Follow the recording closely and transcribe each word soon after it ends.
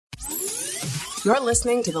You're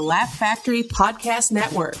listening to the Laugh Factory Podcast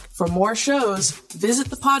Network. For more shows, visit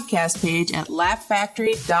the podcast page at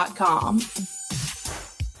laughfactory.com.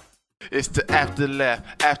 It's the Afterlaugh,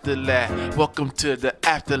 Afterlaugh. Welcome to the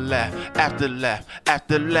Afterlaugh, Afterlaugh,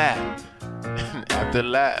 Afterlaugh.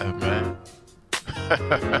 Afterlaugh, man.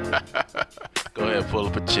 Go ahead, pull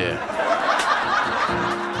up a chair.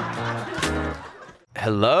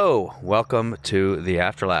 Hello, welcome to the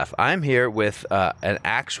Afterlaugh. I'm here with an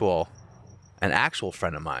actual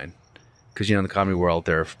friend of mine, because in the comedy world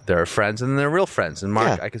there are friends and there are real friends. And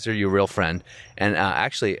Mark, I consider you a real friend. And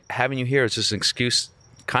actually, having you here is just an excuse,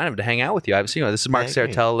 kind of, to hang out with you. I haven't seen you. This is Mark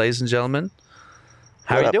Serritella, ladies and gentlemen.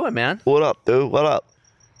 How are you doing, man? What up, dude? What up?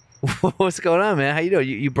 What's going on, man? How you doing?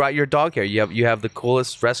 You brought your dog here. You have the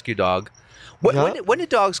coolest rescue dog. When did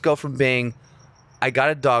dogs go from being, I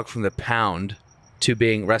got a dog from the pound, to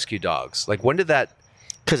being rescue dogs? Like, when did that?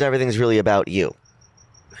 Because everything's really about you.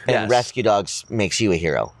 And Yes. rescue dogs makes you a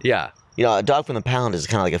hero. Yeah. You know, a dog from the pound is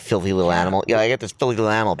kind of like a filthy little animal. Yeah, I get this filthy little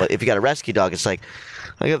animal, but if you got a rescue dog, it's like,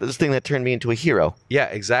 I got this thing that turned me into a hero. Yeah,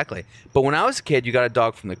 exactly. But when I was a kid, you got a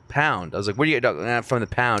dog from the pound. I was like, where do you get a dog from the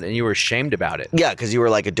pound? And you were ashamed about it. Yeah, because you were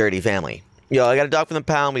like a dirty family. You know, I got a dog from the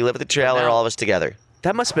pound. We live at the trailer, all of us together.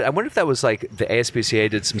 That must have been, I wonder if that was like the ASPCA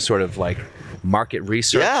did some sort of like market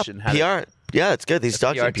research. Yeah, and had PR. Yeah, it's good. These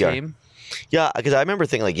dogs PR are PR. team. Yeah, because I remember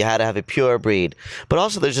thinking like you had to have a pure breed, but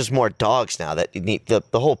also there's just more dogs now that you need the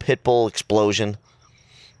whole pit bull explosion.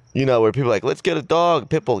 You know, where people are like, let's get a dog,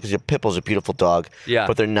 pit bull, because pit bull's a beautiful dog. Yeah.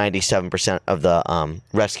 But they're 97% of the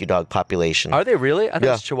rescue dog population. Are they really? I thought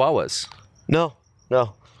Yeah. it's Chihuahuas, No.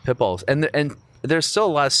 pit bulls, and there's still a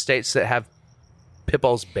lot of states that have pit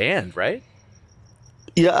bulls banned, right?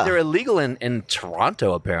 Yeah. They're illegal in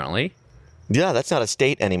Toronto, apparently. Yeah, that's not a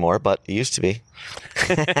state anymore, but it used to be.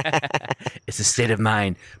 It's a state of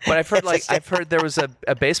mind. But I've heard there was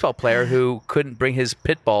a baseball player who couldn't bring his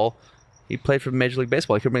pit bull. He played for Major League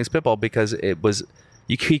Baseball. He couldn't bring his pit bull because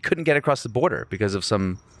he couldn't get across the border because of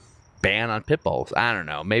some ban on pit bulls. I don't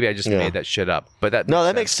know. Maybe I just made that shit up. But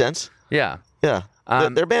that makes sense. Yeah. Yeah.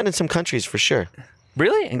 They're banned in some countries for sure.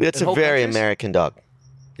 Really? It's a very American dog.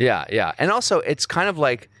 Yeah, yeah. And also, it's kind of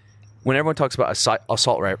like when everyone talks about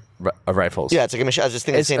assault rifles. Yeah, it's like a machine. I was just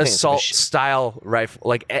thinking It's the same thing. assault style rifle,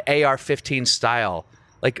 like AR-15 style,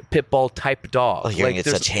 like pit bull type dog. Oh, you're gonna get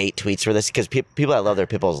such hate tweets for this because people that love their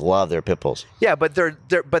pit bulls love their pit bulls. Yeah, but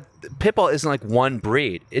but pit bull isn't like one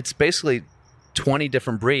breed. It's basically 20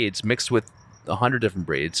 different breeds mixed with 100 different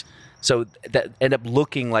breeds, so that end up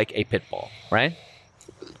looking like a pit bull, right?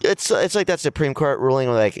 It's like that Supreme Court ruling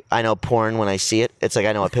where, like, I know porn when I see it. It's like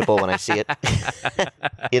I know a pit bull when I see it.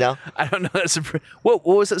 You know? I don't know. What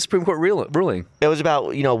was that Supreme Court ruling? It was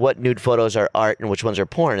about, what nude photos are art and which ones are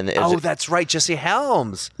porn. And That's right, Jesse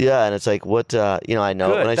Helms. Yeah, and it's like, what, I know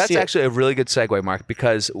Good. when I That's see it. actually a really good segue, Mark,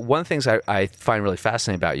 because one of the things I find really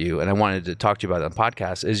fascinating about you, and I wanted to talk to you about on the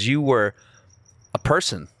podcast, is you were a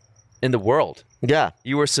person in the world. Yeah.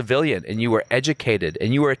 You were a civilian, and you were educated,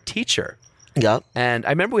 and you were a teacher. Yeah. And I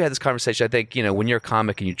remember we had this conversation. I think, when you're a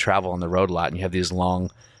comic and you travel on the road a lot and you have these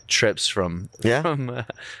long trips from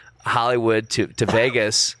Hollywood to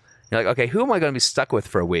Vegas, you're like, okay, who am I going to be stuck with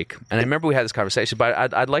for a week? And I remember we had this conversation,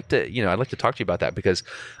 but I'd like to, I'd like to talk to you about that because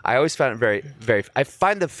I always found it very, very, I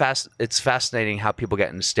find it's fascinating how people get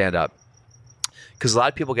into stand-up because a lot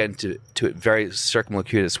of people get into it very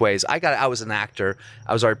circumlocutus ways. I was an actor.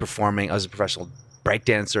 I was already performing. I was a professional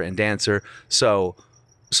breakdancer and dancer.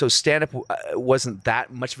 So stand-up wasn't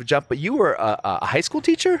that much of a jump, but you were a high school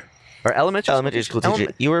teacher or elementary school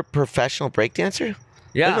teacher. You were a professional breakdancer?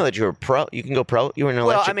 Yeah. I didn't know that you were pro. You can go pro. You were an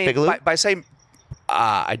electric boogaloo? By saying,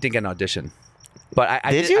 I didn't get an audition, but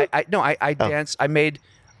I did. You? I danced.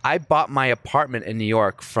 I bought my apartment in New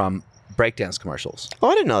York from breakdance commercials.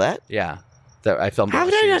 Oh, I didn't know that. Yeah, that I filmed. How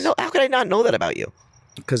could I not know that about you?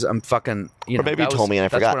 Because I'm fucking. Or maybe you told me and I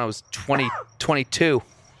forgot. That's when I was 22.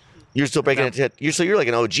 You're still breaking it. You're like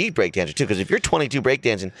an OG breakdancer too. Because if you're 22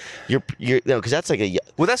 breakdancing, you're because that's like a.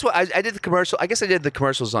 Well, that's what I did the commercial. I guess I did the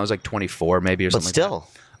commercials when I was like 24, maybe or something. But still.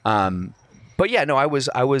 Like that. But yeah, no, I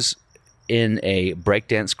was in a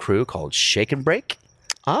breakdance crew called Shake and Break.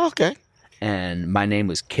 Oh, okay. And my name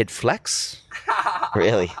was Kid Flex.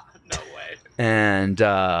 Really? No way. And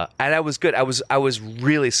I was good. I was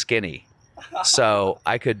really skinny, so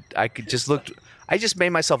I could just look. I just made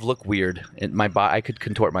myself look weird in my body. I could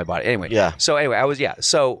contort my body. Anyway. Yeah. So anyway,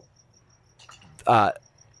 So that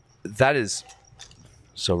is.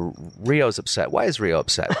 So Rio's upset. Why is Rio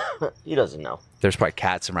upset? He doesn't know. There's probably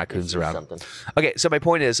cats and raccoons around. Something. Okay. So my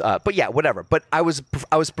point is, but yeah, whatever. But I was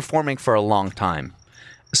performing for a long time,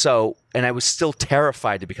 So, and I was still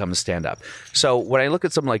terrified to become a stand-up. So when I look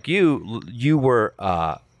at someone like you were,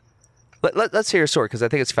 let's hear your story because I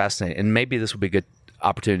think it's fascinating. And maybe this would be a good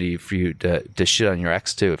opportunity for you to shit on your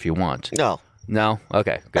ex too if you want. No. No?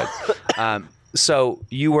 Okay, good. So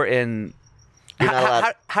you were in...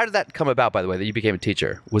 How did that come about, by the way, that you became a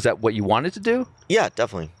teacher? Was that what you wanted to do? Yeah,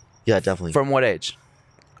 definitely. Yeah, definitely. From what age?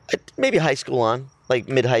 Maybe high school on. Like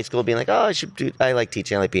mid-high school, being like, oh, I like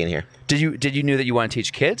teaching. I like being here. Did you knew that you want to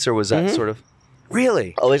teach kids, or was that sort of...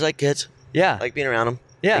 Really? Always like kids. Yeah. Like being around them.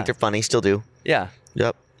 Yeah. Think they're funny. Still do. Yeah.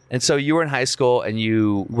 Yep. And so you were in high school, and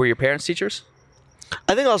were your parents teachers?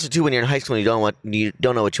 I think also, too, when you're in high school and you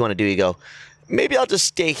don't know what you want to do, you go, maybe I'll just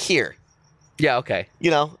stay here. Yeah, okay.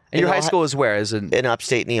 You know? And your high school is where? Is in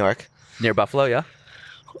upstate New York. Near Buffalo, yeah?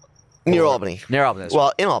 Near Albany. Near Albany.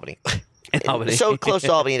 Well, in Albany. In Albany. So close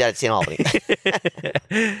to Albany that it's in Albany.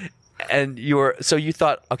 And so you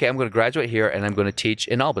thought, okay, I'm going to graduate here and I'm going to teach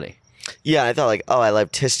in Albany. Yeah, I thought like, oh, I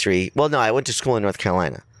loved history. Well, no, I went to school in North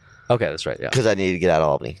Carolina. Okay, that's right, yeah. Because I needed to get out of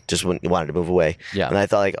Albany. Just wanted to move away. Yeah. And I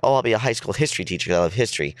thought like, oh, I'll be a high school history teacher because I love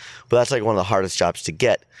history. But that's like one of the hardest jobs to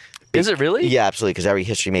get. Is it really? Yeah, absolutely, because every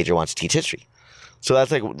history major wants to teach history. So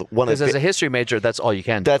that's like one of the... Because as a history major, that's all you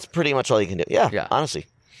can do. That's pretty much all you can do. Yeah. Honestly.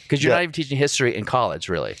 Because you're not even teaching history in college,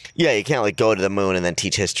 really. Yeah, you can't like go to the moon and then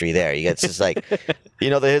teach history there. It's just like,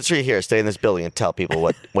 the history here, stay in this building and tell people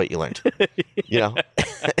what you learned. You know?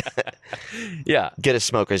 Yeah. Get a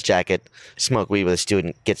smoker's jacket, smoke weed with a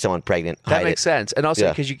student, get someone pregnant, That makes sense. And also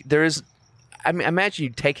because there is, I mean, imagine you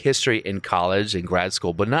take history in college, in grad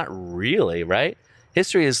school, but not really, right?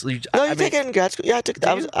 History is... No, you take it in grad school. Yeah,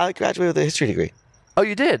 I graduated with a history degree. Oh,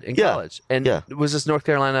 you did? In college? And was this North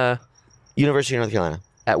Carolina? University of North Carolina.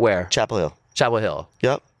 At where? Chapel Hill. Chapel Hill.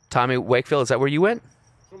 Yep. Tommy Wakefield, is that where you went?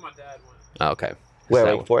 Where my dad went. Oh, okay.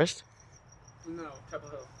 Where, Wake Forest? No, Chapel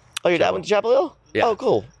Hill. Oh, your dad went to Chapel Hill? Yeah. Oh,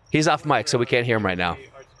 cool. He's off mic, so we can't hear him right now.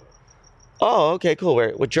 Oh, okay, cool.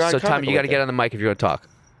 With Gerard So, Carmichael Tommy, you got to get on the mic if you're going to talk.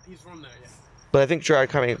 He's from there, yeah. But I think Gerard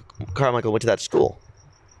Carmichael went to that school.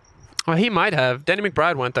 Well, he might have. Danny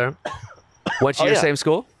McBride went there. Went to your same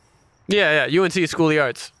school? Yeah, UNC School of the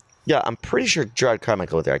Arts. Yeah, I'm pretty sure Gerard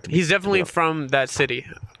Carmichael was there. He's definitely from that city.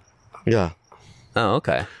 Yeah. Oh,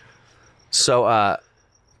 okay. So,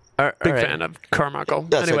 Big fan of Carmichael.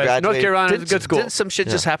 Yeah, so Anyways, North Carolina is a good school. Didn't some shit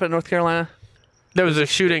just happen in North Carolina? There was a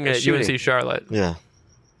shooting at UNC Charlotte. Yeah.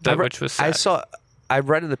 Which was sad. I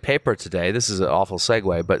read in the paper today, this is an awful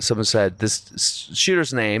segue, but someone said this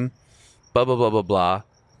shooter's name, blah, blah, blah, blah, blah.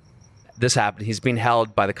 This happened. He's being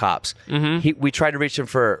held by the cops. Mm-hmm. We tried to reach him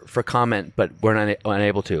for comment, but we're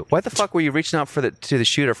unable to. Why the fuck were you reaching out to the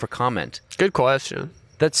shooter for comment? Good question.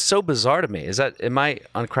 That's so bizarre to me. Am I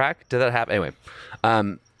on crack? Did that happen? Anyway,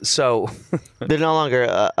 so they're no longer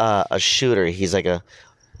a shooter. He's like a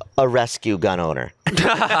rescue gun owner.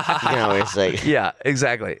 It's like yeah,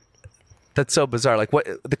 exactly. That's so bizarre. Like what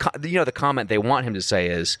the comment they want him to say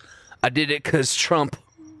is, "I did it because Trump."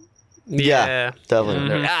 Yeah, definitely.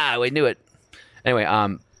 Mm-hmm. We knew it. Anyway,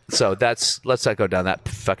 so let's not go down that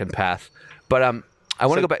fucking path. But I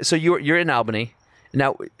want to go back. So you're in Albany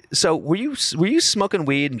now. So were you smoking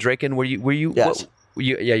weed and drinking? Were you? Yes.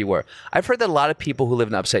 You were. I've heard that a lot of people who live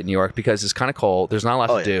in upstate New York, because it's kind of cold, there's not a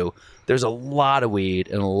lot to do. There's a lot of weed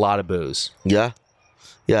and a lot of booze. Yeah,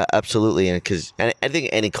 absolutely. And I think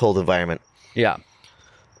any cold environment. Yeah.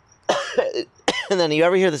 And then you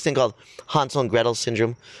ever hear this thing called Hansel and Gretel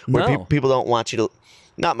syndrome, where No. people don't want you to?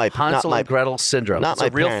 Hansel and Gretel syndrome. Not it's my a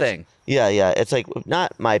real parents. thing. Yeah. It's like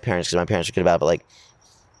not my parents, because my parents are good about it, but like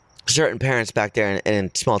certain parents back there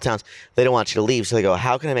in small towns, they don't want you to leave, so they go,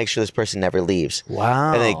 how can I make sure this person never leaves?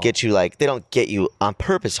 Wow. And they get you they don't get you on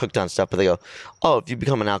purpose hooked on stuff, but they go, oh, if you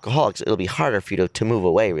become an alcoholic, it'll be harder for you to move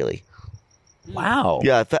away, really. Wow.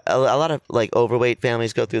 Yeah, a lot of like overweight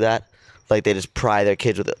families go through that. Like they just pry their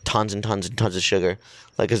kids with tons and tons and tons of sugar.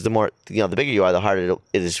 Like, because the more, the bigger you are, the harder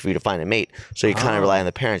it is for you to find a mate. So you kind of rely on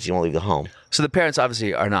the parents. You won't leave the home. So the parents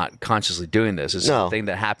obviously are not consciously doing this. It's a thing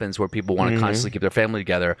that happens where people want to constantly keep their family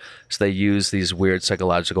together. So they use these weird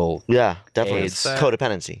psychological. Yeah, definitely. aids. It's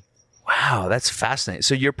codependency. Wow, that's fascinating.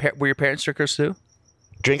 So were your parents drinkers too?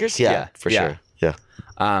 Drinkers? Yeah, for sure. Yeah.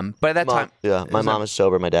 But at that time, yeah, my mom is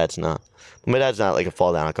sober. My dad's not. My dad's not like a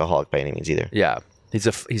fall down alcoholic by any means either. yeah, he's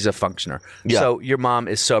a functioner. Yeah. So your mom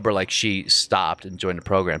is sober, like she stopped and joined a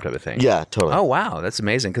program type of thing. Yeah, totally. Oh wow, that's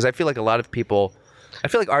amazing. Because I feel like a lot of people, I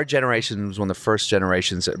feel like our generation was one of the first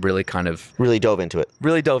generations that really kind of really dove into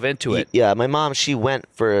it. Yeah, my mom, she went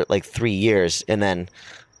for like 3 years, and then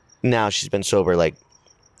now she's been sober like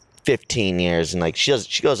 15 years, and like she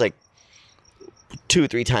goes like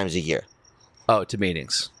 2-3 times a year. Oh, to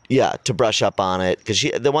meetings. Yeah, to brush up on it. Because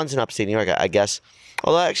the ones in upstate New York, I guess.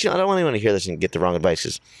 Although, actually, I don't want anyone to hear this and get the wrong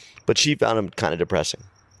advice. But she found them kind of depressing.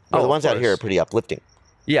 But the ones out here are pretty uplifting.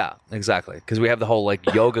 Yeah, exactly. Because we have the whole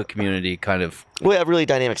like yoga community kind of. We have really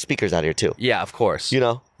dynamic speakers out here too. Yeah, of course. You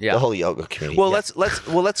know, yeah, the whole yoga community. Well, yeah.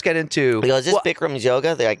 let's get into. He goes, is this Bikram's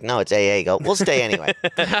yoga? They're like, no, it's AA. I go, we'll stay anyway.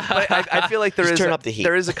 But I feel like turn up the heat.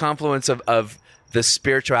 There is a confluence of the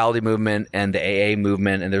spirituality movement and the AA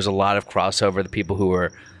movement, and there's a lot of crossover. The people who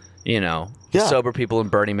are, sober people in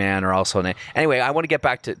Burning Man are also in it. Anyway, I want to get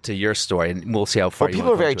back to your story, and we'll see how far. Well,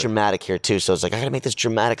 people are very dramatic here too, so it's like I got to make this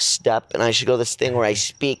dramatic step, and I should go this thing where I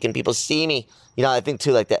speak and people see me. I think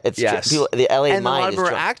too like that. It's people, the LA and mind a lot of them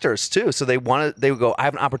are actors too, so they would go. I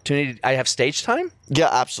have an opportunity. I have stage time. Yeah,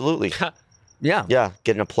 absolutely. Yeah.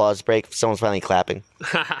 Get an applause break if someone's finally clapping.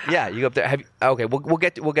 Yeah, you go up there. Okay, we'll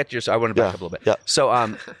get to your. I want to back up a little bit. Yeah.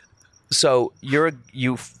 So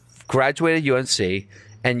you graduated UNC,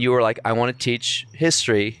 and you were like, I want to teach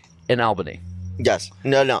history in Albany. Yes.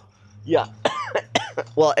 No. Yeah.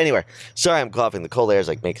 Well, anyway, sorry, I'm coughing. The cold air is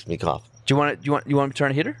like makes me cough. Do you want me to turn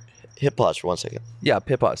a heater? Hit pause for 1 second. Yeah,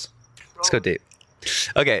 hit pause. Let's go deep.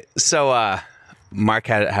 Okay, so Mark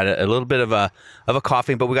had a little bit of a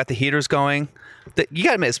coughing, but we got the heaters going. You got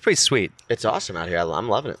to admit, it's pretty sweet. It's awesome out here. I'm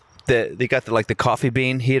loving it. You got the coffee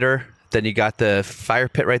bean heater. Then you got the fire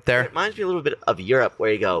pit right there. It reminds me a little bit of Europe,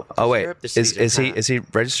 where you go. Oh wait, Europe, is he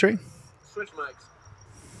registering? Switch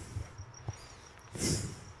mics.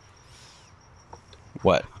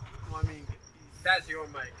 What? Well, I mean, that's your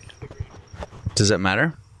mic. Does it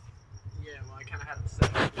matter? Yeah, well, I kind of had it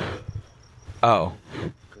set. Oh,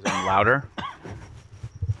 because I'm louder.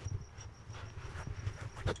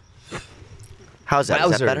 How's that?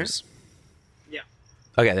 Is that better? Yeah.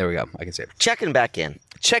 Okay, there we go. I can see it. Checking back in.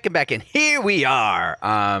 Here we are.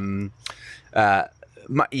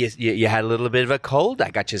 You had a little bit of a cold.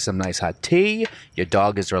 I got you some nice hot tea. Your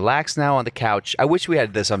dog is relaxed now on the couch. I wish we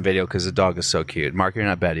had this on video because the dog is so cute. Mark, you're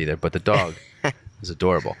not bad either, but the dog is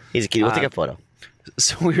adorable. He's a cutie. We'll take a photo.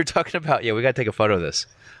 So we were talking about, we got to take a photo of this.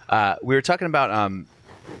 We were talking about,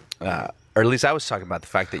 or at least I was talking about the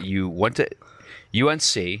fact that you went to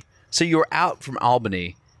UNC. So you were out from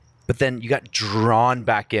Albany, but then you got drawn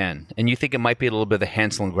back in. And you think it might be a little bit of the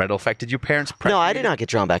Hansel and Gretel effect. Did your parents No, I did not get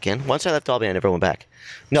drawn back in. Once I left Albany, I never went back.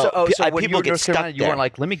 No, so when people you get stuck there. You weren't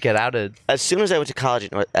like, let me get out of... As soon as I went to college,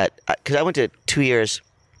 because I went to 2 years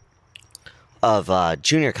of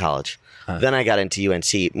junior college. Then I got into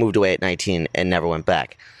UNC, moved away at 19, and never went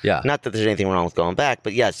back. Yeah. Not that there's anything wrong with going back,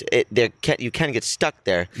 but yes, you can get stuck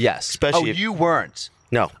there. Yes. Especially you weren't?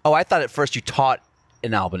 No. Oh, I thought at first you taught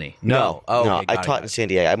in Albany. No. Oh, no. Okay, I taught in San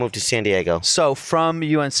Diego. I moved to San Diego. So from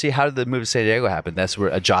UNC, how did the move to San Diego happen? That's where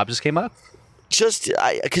a job just came up?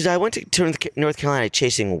 Because I went to North Carolina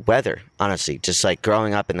chasing weather, honestly. Just like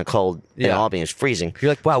growing up in the cold in Albany, it was freezing. You're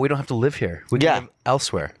like, wow, we don't have to live here. We can live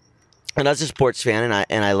elsewhere. And I was a sports fan,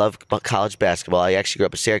 and I love college basketball. I actually grew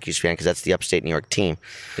up a Syracuse fan because that's the upstate New York team.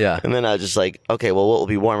 Yeah. And then I was just like, okay, well, what will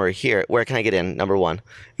be warmer here? Where can I get in, number one?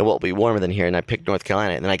 And what will be warmer than here? And I picked North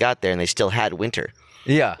Carolina. And then I got there, and they still had winter.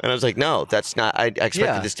 Yeah. And I was like, no, that's not. I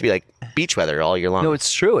expected this to be like beach weather all year long. No,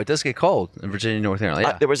 it's true. It does get cold in Virginia, North Carolina.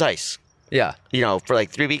 Yeah. There was ice. Yeah. For like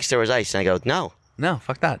 3 weeks there was ice. And I go, no. No,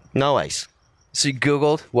 fuck that. No ice. So you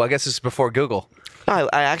Googled. Well, I guess this is before Google. No,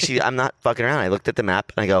 I'm not fucking around. I looked at the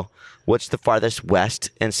map, and I go, what's the farthest west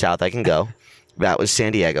and south I can go? That was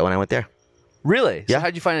San Diego, and I went there. Really? Yeah. So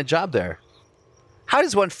how'd you find a job there? How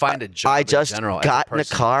does one find a job I just in general? got in a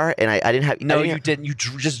car, and I didn't have... No, you didn't. You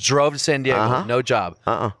just drove to San Diego. No job.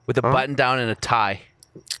 With a button down and a tie.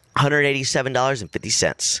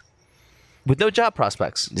 $187.50. With no job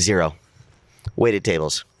prospects. Zero. Waited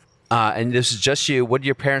tables. And this is just you. What did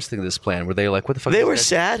your parents think of this plan? Were they like, what the fuck? They were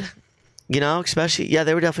sad, especially... Yeah,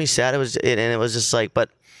 they were definitely sad. It was just like... But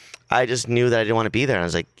I just knew that I didn't want to be there. And I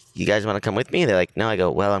was like, you guys want to come with me? They're like, no. I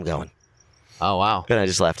go, well, I'm going. Oh, wow. And I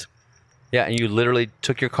just left. Yeah, and you literally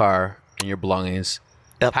took your car and your belongings,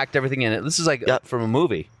 packed everything in it. This is like from a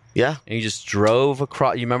movie. Yeah. And you just drove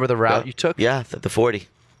across. You remember the route you took? Yeah, the 40.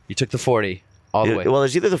 You took the 40 all the way. Well, it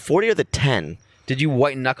was either the 40 or the 10. Did you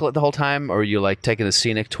white knuckle it the whole time, or were you like taking a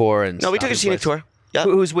scenic tour? No, we took a scenic tour. Yeah.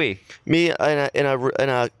 Who's we? Me and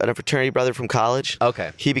a fraternity brother from college.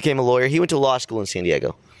 Okay. He became a lawyer. He went to law school in San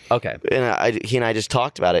Diego. Okay. And he and I just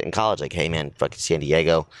talked about it in college. Like, hey, man, fucking San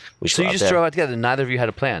Diego. So you just drove out together. Neither of you had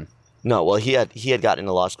a plan. No, well, he had gotten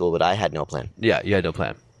into law school, but I had no plan. Yeah, you had no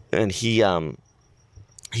plan. And he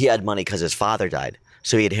had money because his father died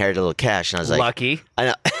So he inherited a little cash, and I was like, Lucky. I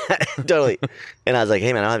know, totally. And I was like,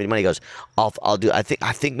 hey man, I don't have any money. He goes, I'll do. I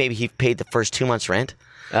think maybe he paid the first 2 months rent.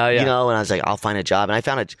 Oh yeah. You know, and I was like, I'll find a job, and I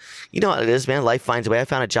found it. You know what it is, man. Life finds a way. I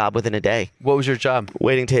found a job within a day. What was your job?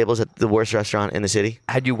 Waiting tables at the worst restaurant in the city.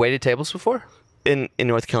 Had you waited tables before? In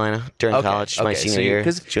North Carolina during college, my senior year.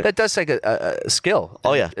 Because that does take a skill.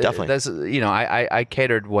 Oh yeah, definitely. That's I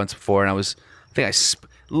catered once before, and it was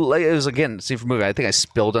again, scene from movie. I think I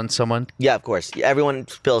spilled on someone. Yeah, of course. Everyone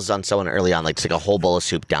spills on someone early on, like it's like a whole bowl of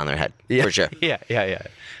soup down their head. Yeah, for sure. Yeah. You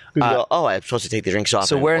go, I'm supposed to take the drinks off.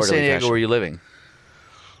 So where in San Diego were you living?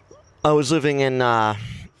 I was living in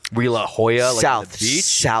were you La Jolla, South the beach?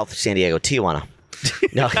 South San Diego, Tijuana.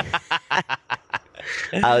 No.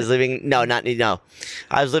 I was living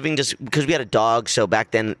I was living just because we had a dog. So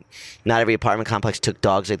back then, not every apartment complex took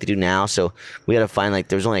dogs like they do now. So we had to find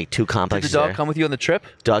there was only like 2 complexes. Did the dog there. come with you on the trip?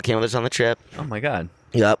 Dog came with us on the trip. Oh my god.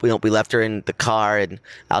 Yep, we left her in the car and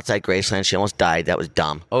outside Graceland. She almost died. That was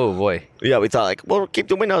dumb. Oh boy. Yeah, we thought we'll keep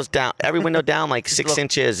the windows down, every window down like 6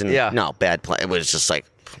 inches, and no, bad plan. It was just like,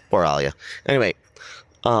 poor Alia. Anyway,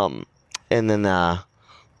 and then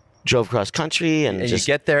drove cross country and you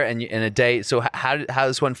get there and in a day. So how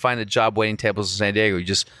does one find a job waiting tables in San Diego? You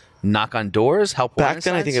just knock on doors, help. Back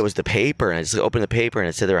then, I think it was the paper, and I just opened the paper and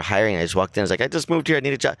it said they were hiring. And I just walked in. I was like, I just moved here. I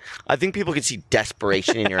need a job. I think people could see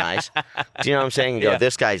desperation in your eyes. Do you know what I'm saying? You go,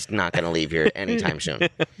 this guy's not going to leave here anytime soon.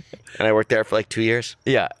 And I worked there for like 2 years.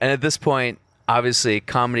 Yeah, and at this point, obviously,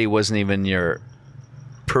 comedy wasn't even your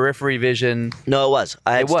periphery vision. No, it was.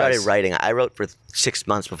 I had started writing. I wrote for 6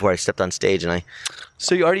 months before I stepped on stage, and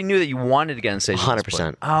So you already knew that you wanted to get on stage.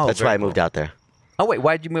 100%. Oh, that's why I moved out there. Oh wait,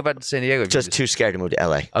 why did you move out to San Diego? Just too scared to move to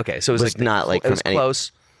LA. Okay, so it was not like it was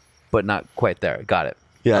close, but not quite there. Got it.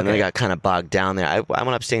 Yeah, and then I got kind of bogged down there. I went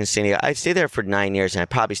up staying in San Diego. I stayed there for 9 years, and I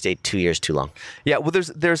probably stayed 2 years too long. Yeah, well,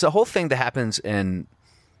 there's a whole thing that happens and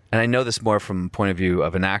I know this more from the point of view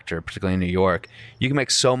of an actor, particularly in New York. You can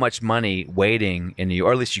make so much money waiting in New York,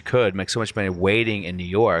 or at least you could make so much money waiting in New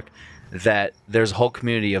York, that there's a whole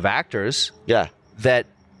community of actors that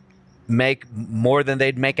make more than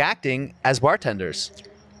they'd make acting as bartenders.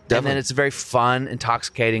 Definitely. And then it's a very fun,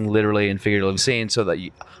 intoxicating, literally and figuratively scene, so that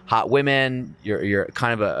hot women, you're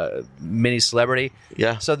kind of a mini celebrity.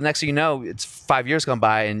 Yeah. So the next thing you know, it's 5 years gone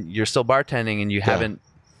by and you're still bartending and you haven't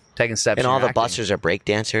taken steps. And all the acting. bussers are break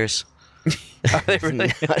dancers. Are they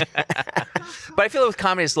really? But I feel like with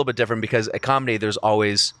comedy it's a little bit different because at comedy there's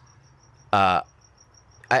always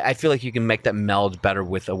I feel like you can make that meld better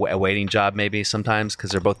with a waiting job maybe sometimes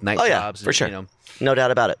because they're both night jobs. For sure. No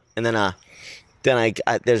doubt about it. And then I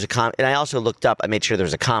there's and I also looked up. I made sure there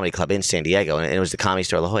was a comedy club in San Diego, and it was the Comedy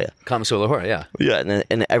Store La Jolla. Comedy Store La Jolla, yeah. Yeah,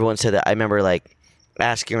 and everyone said that. I remember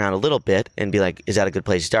asking around a little bit and be like, "Is that a good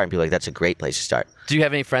place to start?" And people were like, "That's a great place to start." Do you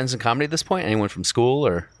have any friends in comedy at this point? Anyone from school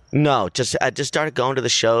or? No, I just started going to the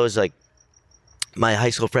shows. Like my high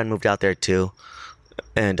school friend moved out there too,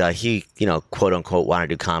 and he, quote unquote, wanted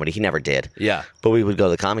to do comedy. He never did. Yeah. But we would go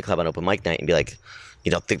to the comedy club on open mic night and be like,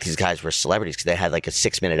 think these guys were celebrities because they had like a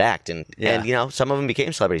 6-minute act, and some of them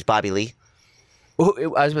became celebrities. Bobby Lee. I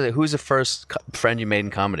was going to say, who's the first friend you made in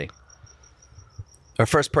comedy, or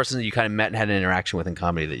first person that you kind of met and had an interaction with in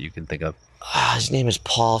comedy that you can think of? His name is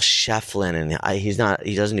Paul Shefflin, and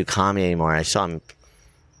he doesn't do comedy anymore. I saw him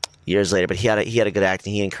years later, but he had a good act,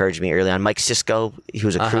 and he encouraged me early on. Mike Sisko, he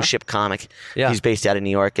was a cruise ship comic. Yeah. He's based out of New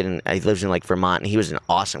York, and he lives in Vermont, and he was an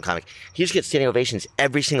awesome comic. He used to get standing ovations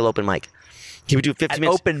every single open mic. He would do 50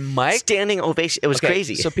 minutes. Open mic? Standing ovation. It was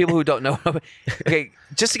crazy. So people who don't know,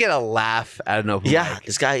 just to get a laugh out of an open mic. Yeah,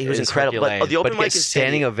 this guy, he was incredible. But the open mic in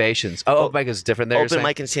standing ovations. Oh, open mic is different there. Open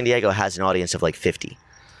mic in San Diego has an audience of 50.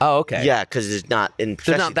 Oh, okay. Yeah, because there's not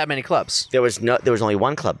that many clubs. There was only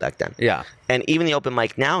one club back then. Yeah. And even the open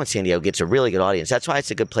mic now in San Diego gets a really good audience. That's why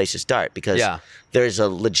it's a good place to start because there's a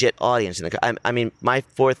legit audience in the. I mean,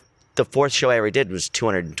 the fourth show I ever did was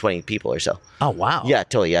 220 people or so. Oh wow. Yeah,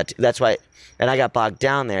 totally. Yeah, that's why. And I got bogged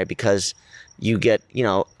down there because you get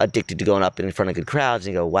addicted to going up in front of good crowds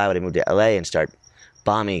and you go, why would I move to LA and start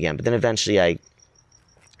bombing again? But then eventually I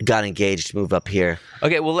got engaged to move up here.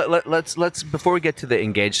 Okay, well let's before we get to the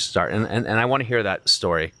engaged start, and I want to hear that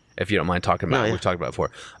story if you don't mind talking about it. We've talked about it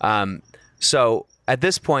before. So at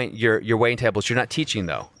this point, you're waiting tables. You're not teaching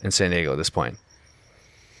though in San Diego at this point.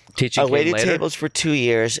 Teaching. I waited tables for 2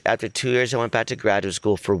 years. After 2 years, I went back to graduate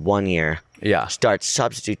school for 1 year. Yeah. Start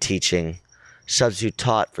substitute teaching. Substitute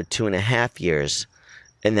taught for 2.5 years.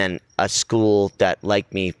 And then a school that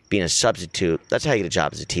liked me being a substitute. That's how you get a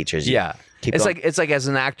job as a teacher. Keep It's going. like as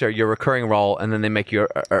an actor, you're a recurring role, and then they make you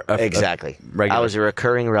Exactly. regular. I was a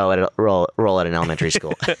recurring role at an elementary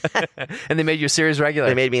school. And they made you a series regular.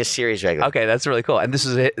 They made me a series regular. Okay, that's really cool. And this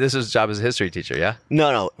is job as a history teacher, yeah?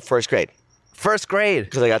 No, first grade. First grade.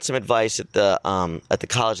 Because I got some advice at the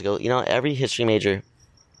college. I go, every history major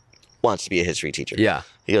wants to be a history teacher. Yeah.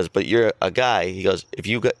 He goes, but you're a guy. He goes, if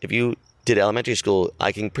you did elementary school,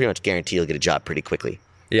 I can pretty much guarantee you'll get a job pretty quickly.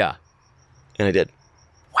 Yeah. And I did.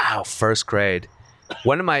 Wow, first grade.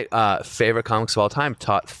 One of my favorite comics of all time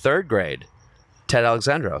taught third grade. Ted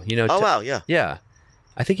Alexandro. Oh, wow, yeah. Yeah.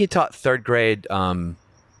 I think he taught third grade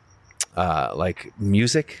like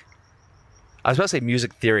music. I was about to say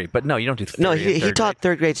music theory, but no, you don't do theory. No, he taught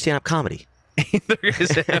third grade stand-up comedy. Third grade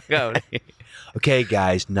stand-up comedy. Okay,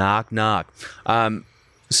 guys, knock, knock.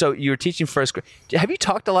 So you were teaching first grade. Have you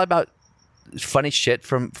talked a lot about funny shit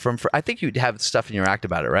from I think you have stuff in your act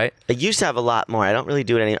about it, right? I used to have a lot more. I don't really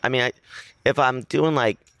do it anymore. I mean, if I'm doing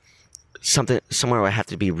like something somewhere where I have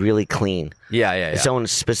to be really clean, Yeah. someone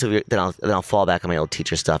specific, then I'll fall back on my old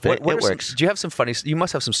teacher stuff. It works. Do you have some funny? You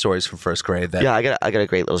must have some stories from first grade. That Yeah, I got a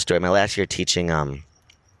great little story. My last year teaching,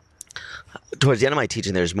 towards the end of my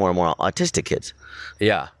teaching, there's more and more autistic kids.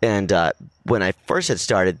 Yeah. And when I first had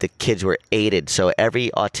started, the kids were aided. So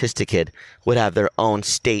every autistic kid would have their own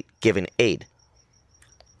state-given aide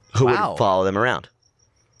who Wow. would follow them around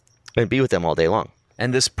and be with them all day long.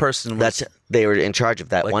 And this person was They were in charge of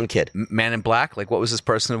that like one kid. Man in Black. Like, what was this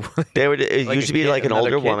person? They would it Like used to be a kid, like an another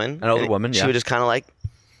older kid? woman. An older and woman, She yeah. would just kind of like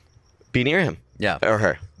be near him. Yeah. Or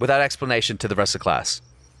her. Without explanation to the rest of the class.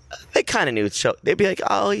 They kind of knew. So they'd be like,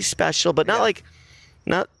 "Oh, he's special," but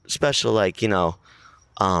not special like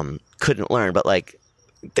couldn't learn, but like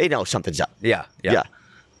they know something's up. Yeah.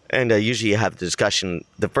 And usually you have the discussion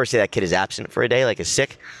the first day that kid is absent for a day, like is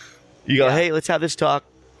sick. You go, Yeah. "Hey, let's have this talk,"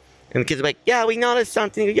 and the kids are like, "Yeah, we noticed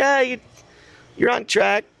something." You go, "Yeah, you're on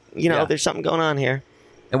track. Yeah. There's something going on here."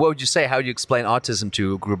 And what would you say? How would you explain autism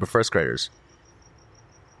to a group of first graders?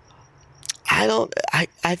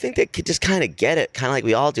 I think they could just kind of get it, kind of like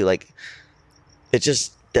we all do. Like, it's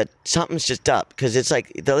just that something's just up because it's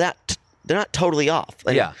like they're not totally off.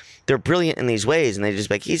 Like, Yeah. they're brilliant in these ways, and they just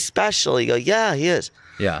like, he's special. You go, yeah, he is.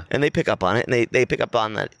 Yeah. And they pick up on it, and they pick up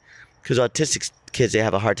on that because autistic kids, they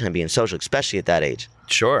have a hard time being social, especially at that age.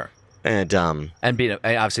 Sure. And And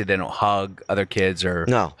obviously they don't hug other kids or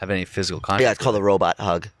No. have any physical contact. yeah, it's called a robot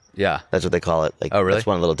hug. Yeah. That's what they call it. Like, Oh, really? That's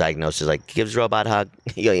one little diagnosis. Like, he gives a robot hug.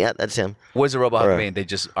 You go, yeah, that's him. What does a robot Or- mean? They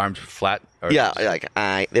just arms flat? Or Yeah, like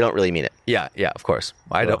they don't really mean it. Yeah, of course.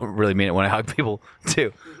 I don't really mean it when I hug people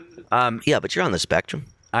too. Yeah, but you're on the spectrum.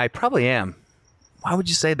 I probably am. Why would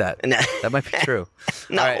you say that? No. That might be true.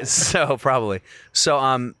 No. All right, so probably. So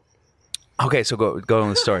okay, so go on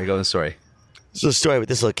the story. Go on the story. So the story with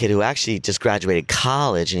this little kid who actually just graduated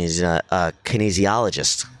college, and he's a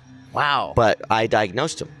kinesiologist. Wow. But I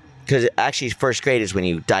diagnosed him because actually first grade is when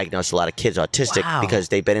you diagnose a lot of kids autistic Wow. because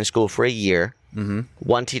they've been in school for a year. Mm-hmm.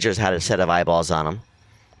 One teacher's had a set of eyeballs on them,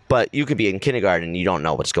 but you could be in kindergarten and you don't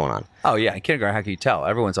know what's going on. Oh yeah, in kindergarten, how can you tell?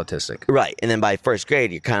 Everyone's autistic. Right. And then by first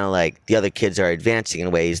grade, you're kind of like the other kids are advancing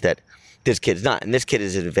in ways that this kid's not. And this kid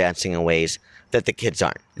is advancing in ways that the kids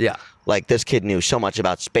aren't. Yeah. Like this kid knew so much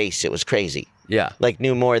about space, it was crazy. Yeah. Like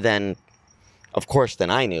knew more than, of course, than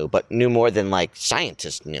I knew, but knew more than like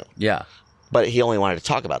scientists knew. Yeah. But he only wanted to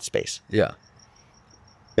talk about space. Yeah.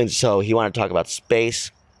 And so he wanted to talk about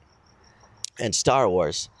space and Star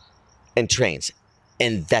Wars and trains.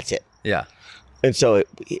 And that's it. Yeah. And so,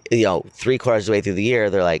 3/4 of the way through the year,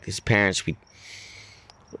 they're like, his parents, we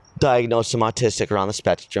diagnosed him autistic or on the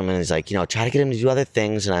spectrum. And he's like, try to get him to do other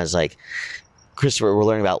things. And I was like, Christopher, we're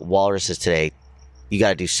learning about walruses today. You got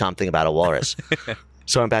to do something about a walrus.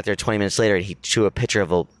 So I went back there 20 minutes later and he drew a picture of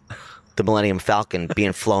the Millennium Falcon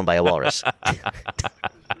being flown by a walrus.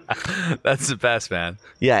 That's the best, man.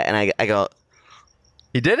 Yeah. And I go,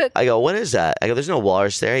 You did it? I go, what is that? I go, there's no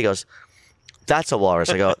walrus there. He goes, that's a walrus.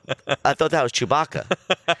 I go, I thought that was Chewbacca.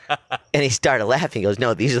 And he started laughing. He goes,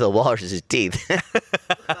 no, these are the walrus's teeth. And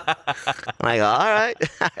I go, all right.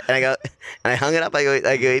 And I hung it up. I go,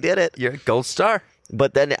 he did it. You're a gold star.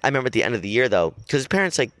 But then I remember at the end of the year, though, because his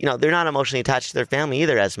parents, they're not emotionally attached to their family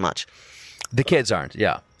either as much. The kids aren't.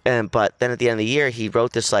 Yeah. But then at the end of the year, he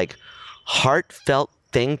wrote this heartfelt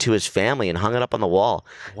thing to his family and hung it up on the wall.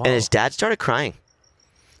 Whoa. And his dad started crying.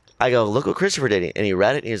 I go, look what Christopher did. And he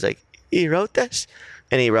read it and he was like, he wrote this?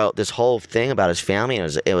 And he wrote this whole thing about his family.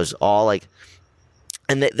 And it was all like,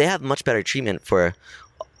 and they have much better treatment for,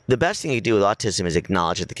 the best thing you do with autism is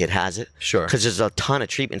acknowledge that the kid has it. Sure. Because there's a ton of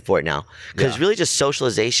treatment for it now. Because it's really just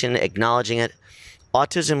socialization, acknowledging it.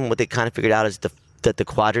 Autism, what they kind of figured out is that the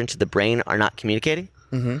quadrants of the brain are not communicating.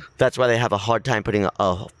 That's why they have a hard time putting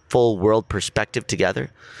a full world perspective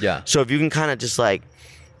together. Yeah. So if you can kind of just like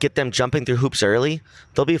get them jumping through hoops early,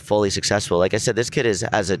 they'll be fully successful. Like I said, this kid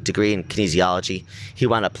has a degree in kinesiology. He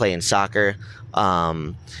wound up playing soccer,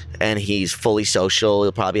 and he's fully social.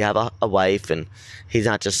 He'll probably have a wife, and he's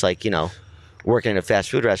not just like, working in a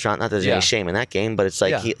fast food restaurant. Not that there's any shame in that game, but it's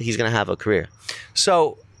like he's going to have a career.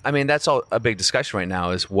 So, I mean, that's all a big discussion right now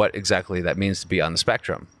is what exactly that means to be on the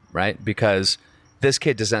spectrum, right? Because this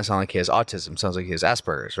kid doesn't sound like he has autism. Sounds like he has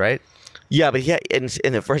Asperger's, right? Yeah, but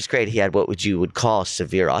in the first grade, he had what you would call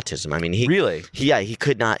severe autism. I mean, Really? He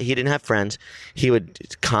could not. He didn't have friends. He would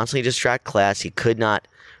constantly distract class. He could not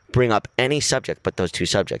bring up any subject but those two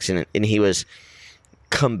subjects, and he was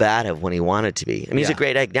combative when he wanted to be. I mean, he's a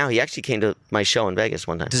great egg now. He actually came to my show in Vegas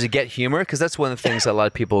one time. Does he get humor? Because that's one of the things that a lot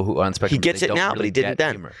of people who are on spectrum He gets it now, but he didn't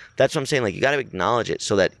then. Humor. That's what I'm saying. Like, you got to acknowledge it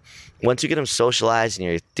so that once you get him socialized and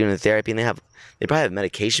you're doing the therapy, and they probably have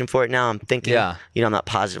medication for it now. I'm thinking. Yeah. I'm not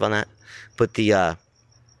positive on that, but the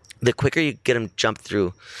quicker you get them jump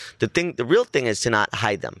through, the real thing is to not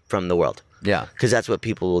hide them from the world. Yeah. Because that's what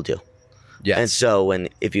people will do. Yes. And so and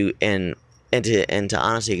to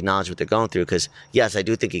honestly acknowledge what they're going through, because yes, I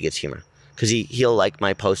do think he gets humor, because he'll like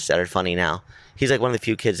my posts that are funny now. He's like one of the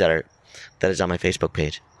few kids that is on my Facebook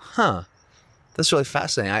page. Huh. That's really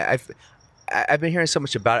fascinating. I've been hearing so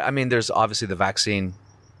much about it. I mean, there's obviously the vaccine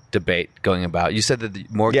debate going about. You said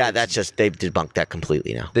that more Yeah, kids, that's just, they've debunked that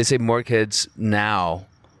completely now. they say more kids now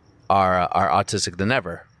are autistic than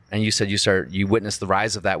ever. And you said you witnessed the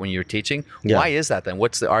rise of that when you were teaching. Yeah. Why is that then?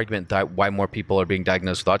 What's the argument that why more people are being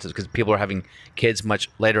diagnosed with autism? Because people are having kids much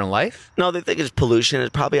later in life? No, they think it's pollution. It's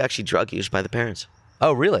probably actually drug use by the parents.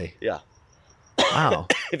 Oh, really? Yeah. Wow.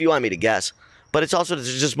 If you want me to guess. But it's also,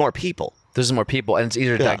 there's just more people. There's more people, and it's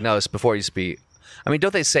easier to diagnose. Before it used to be. I mean,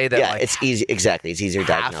 don't they say that? Yeah, like, it's easy. Exactly. It's easier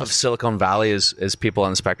to half diagnose. of Silicon Valley is people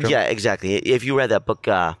on the spectrum? Yeah, exactly. If you read that book,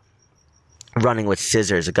 Running with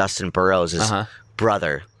Scissors, Augustine Burroughs'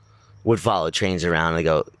 brother would follow trains around, and they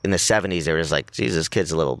go, in the 70s, they were just like, Jesus, this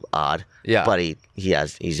kid's a little odd. Yeah. But he's an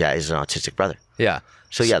autistic brother. Yeah.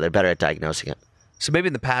 So yeah, they're better at diagnosing it. So maybe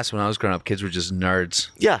in the past, when I was growing up, kids were just nerds.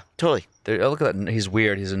 Yeah, totally. Oh, look at that. He's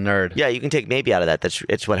weird. He's a nerd. Yeah, you can take maybe out of that.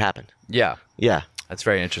 It's what happened. Yeah. Yeah. That's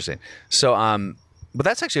very interesting. So, but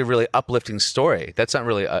that's actually a really uplifting story. That's not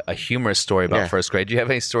really a humorous story about first grade. Do you have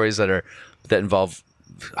any stories that involve,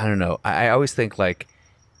 I don't know. I always think like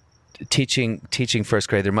teaching first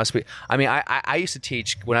grade, there must be, I mean, I used to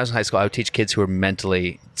teach, when I was in high school, I would teach kids who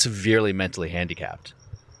were severely mentally handicapped.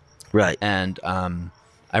 Right. And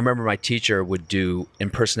I remember my teacher would do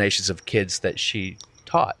impersonations of kids that she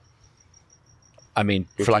taught. I mean,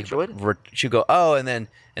 she'd go, oh, and then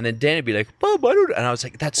Danny would be like, oh, and I was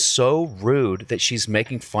like, that's so rude that she's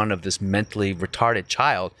making fun of this mentally retarded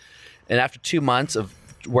child. And after 2 months of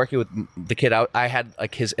working with the kid, I had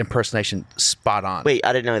like his impersonation spot on. Wait,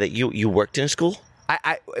 I didn't know that you worked in a school?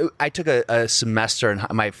 I took a semester in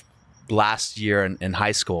my last year in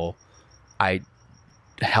high school. I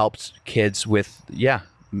helped kids with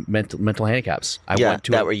mental handicaps. I went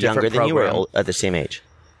to that were younger than you, or at the same age.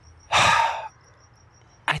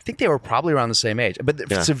 I think they were probably around the same age, but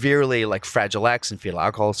severely like Fragile X and fetal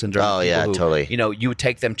alcohol syndrome. Oh yeah, totally. You would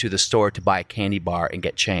take them to the store to buy a candy bar and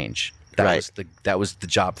get change. That was the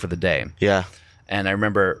job for the day. Yeah. And I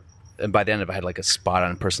remember, and by the end of it, I had like a spot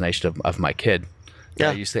on impersonation of my kid.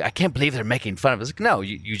 Yeah. I used to think, I can't believe they're making fun of it. It's like, no,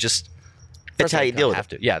 you just. That's how you deal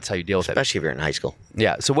with it. Yeah, it's how you deal with it. Especially if you're in high school.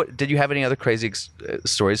 Yeah. So what did you have any other crazy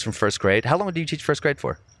stories from first grade? How long did you teach first grade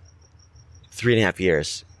for? 3.5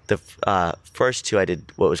 years. The first two I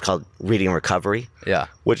did what was called reading recovery. Yeah.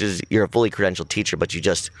 Which is, you're a fully credentialed teacher, but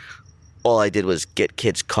all I did was get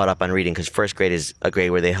kids caught up on reading, because first grade is a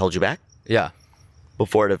grade where they held you back. Yeah.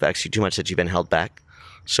 Before it affects you too much that you've been held back.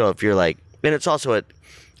 So if you're like, and it's also at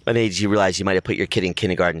an age you realize you might have put your kid in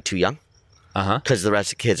kindergarten too young. Because the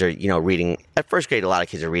rest of the kids are, reading. At first grade, a lot of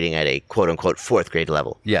kids are reading at a quote-unquote fourth grade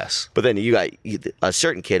level. Yes. But then you got a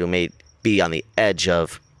certain kid who may be on the edge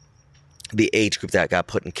of the age group that got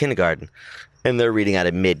put in kindergarten, and they're reading at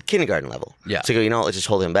a mid-kindergarten level. Yeah. So you go, let's just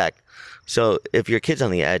hold him back. So if your kid's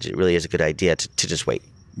on the edge, it really is a good idea to just wait.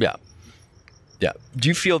 Yeah. Yeah. Do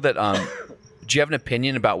you feel that do you have an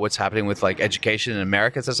opinion about what's happening with like education in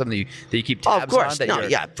America? Is that something that you keep tabs of course. on?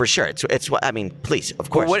 Yeah, for sure. It's what I mean. Please, of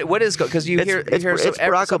course. What is because you hear it's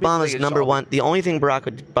Barack Obama's number one. The only thing Barack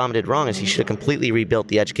Obama did wrong is he should have completely rebuilt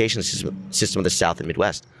the education system of the South and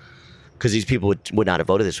Midwest, because these people would not have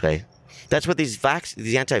voted this way. That's what these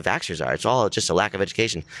anti-vaxxers are. It's all just a lack of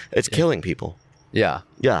education. It's killing people. Yeah.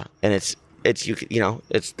 Yeah, and it's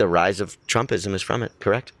the rise of Trumpism is from it.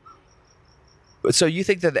 Correct. So you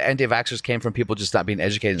think that the anti-vaxxers came from people just not being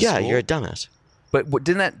educated in Yeah, school? you're a dumbass. But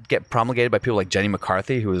didn't that get promulgated by people like Jenny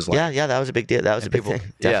McCarthy, who was like... Yeah, that was a big deal. That was a big people,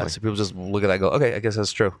 thing. Yeah, Definitely. so people just look at that and go, okay, I guess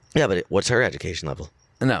that's true. Yeah, but what's her education level?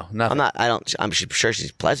 No, nothing. I'm sure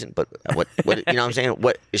she's pleasant, but what you know what I'm saying?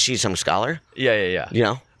 What is she, some scholar? Yeah. You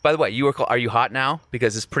know? By the way, are you hot now?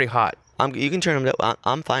 Because it's pretty hot. You can turn him down.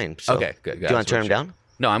 I'm fine. So. Okay, good. Do you want to turn him down?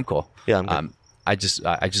 No, I'm cool. Yeah, I'm good. I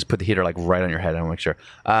just put the heater like right on your head. I want to make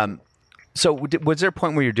sure. So was there a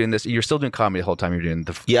point where you're doing this? You're still doing comedy the whole time you're doing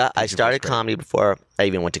the... Yeah, I started comedy before I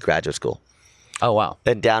even went to graduate school. Oh, wow.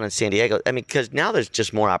 And down in San Diego. I mean, because now there's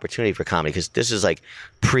just more opportunity for comedy because this is like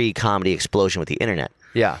pre-comedy explosion with the internet.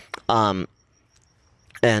 Yeah.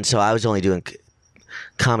 And so I was only doing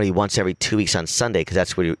comedy once every 2 weeks on Sunday because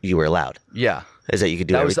that's where you were allowed. Yeah. Is that you could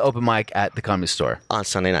do That was the open mic at the Comedy Store. on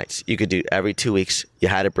Sunday nights. You could do every 2 weeks. You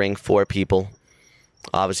had to bring 4 people.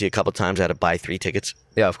 Obviously, a couple times I had to buy 3 tickets.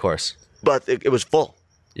 Yeah, of course. But it was full.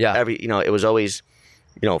 Yeah. It was always,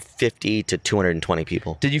 50 to 220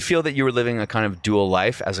 people. Did you feel that you were living a kind of dual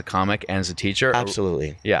life as a comic and as a teacher?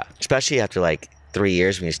 Absolutely. Yeah. Especially after like 3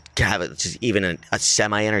 years when you have just even a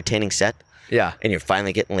semi-entertaining set. Yeah. And you're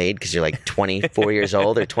finally getting laid because you're like 24 years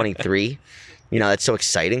old or 23. That's so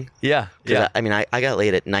exciting. Yeah. Yeah. I got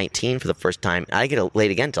laid at 19 for the first time. I didn't get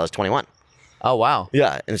laid again until I was 21. Oh, wow.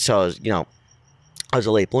 Yeah. And so I was, I was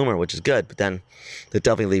a late bloomer, which is good. But then it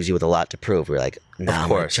definitely leaves you with a lot to prove. We're like, no, I'm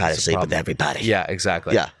going to try to that's the sleep with problem. everybody. Yeah,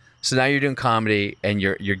 exactly. Yeah. So now you're doing comedy and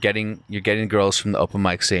you're getting girls from the open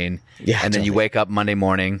mic scene. Yeah, And then you totally. wake up Monday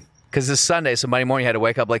morning because it's Sunday. So Monday morning you had to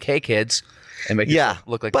wake up like, hey, kids. And make Yeah, yourself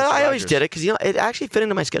look like but Mr. I always Rogers. did it because it actually fit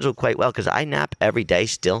into my schedule quite well because I nap every day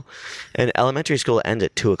still, and elementary school ends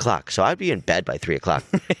at 2:00, so I'd be in bed by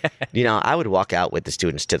 3:00. I would walk out with the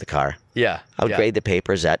students to the car. Yeah. I would yeah. grade the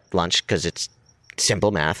papers at lunch because it's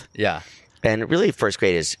simple math. Yeah. And really, first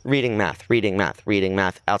grade is reading, math,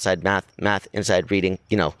 outside math, inside reading.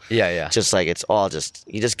 Yeah. Just like it's all just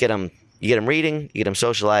you just get them reading, you get them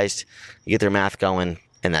socialized, you get their math going,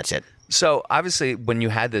 and that's it. So obviously, when you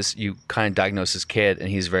had this, you kind of diagnosed this kid, and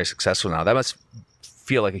he's very successful now. That must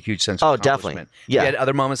feel like a huge sense of Oh, accomplishment. definitely. Yeah. You had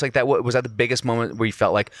other moments like that. Was that the biggest moment where you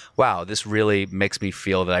felt like, wow, this really makes me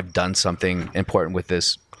feel that I've done something important with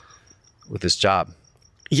this job?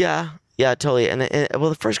 Yeah, totally. And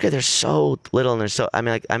the first grade, they're so little, and they're so. I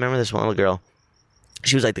remember this one little girl.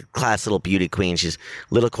 She was like the class little beauty queen. She's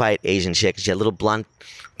a little quiet Asian chick. She had little blonde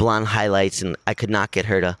highlights, and I could not get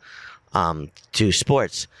her to do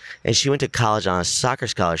sports. And she went to college on a soccer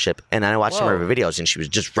scholarship. And I watched some of her videos, and she was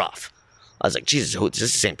just rough. I was like, Jesus, is this the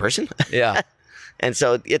same person? Yeah. And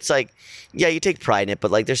so it's like, yeah, you take pride in it,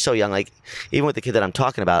 but like they're so young. Like even with the kid that I'm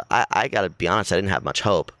talking about, I got to be honest, I didn't have much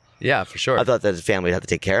hope. Yeah, for sure. I thought that his family would have to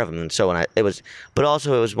take care of him, and so but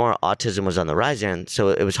also it was more autism was on the rise, and so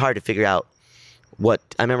it was hard to figure out what.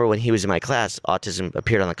 I remember when he was in my class, autism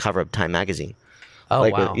appeared on the cover of Time magazine. Oh,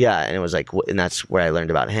 like, wow. Yeah, and it was like, and that's where I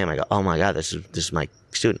learned about him. I go, oh my god, this is my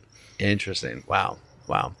student. Interesting. Wow.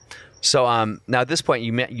 So now at this point,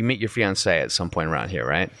 you meet your fiance at some point around here,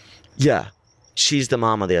 right? Yeah, she's the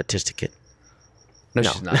mom of the autistic kid. No,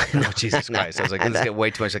 No. she's not. No, Jesus Christ. I was like, this get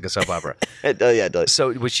way too much like a soap opera. Yeah,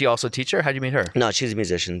 So was she also a teacher? How'd you meet her? no, she's a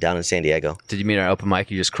musician down in San Diego. Did you meet her at open mic?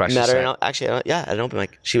 You just crushed Met the her, set? actually, yeah, at an open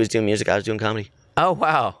mic. She was doing music, I was doing comedy. Oh,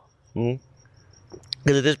 wow.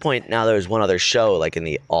 Because at this point now there was one other show like in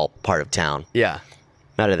the alt part of town. Yeah.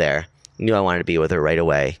 Met her there. Knew I wanted to be with her right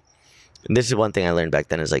away. And this is one thing I learned back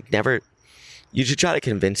then is like you should try to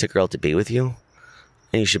convince a girl to be with you,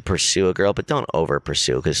 and you should pursue a girl, but don't over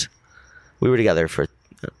pursue because we were together for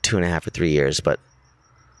 2.5 or 3 years, but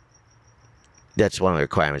that's one of the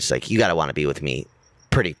requirements. Like you got to want to be with me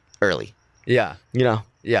pretty early. Yeah.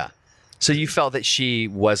 Yeah. So you felt that she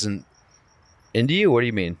wasn't into you? What do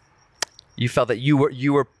you mean? You felt that you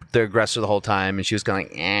were the aggressor the whole time, and she was kind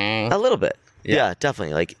of like, eh. A little bit. Yeah. Yeah,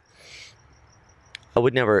 definitely. Like I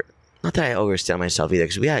would never. Not that I overstand myself either,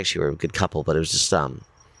 because we actually were a good couple, but it was just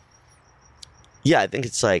yeah, I think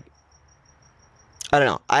it's like I don't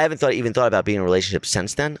know. I haven't even thought about being in a relationship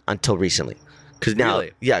since then until recently. Because now,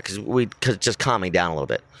 Really? yeah, because just calming down a little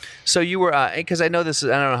bit. So you were, because I know this. I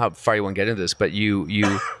don't know how far you want to get into this, but you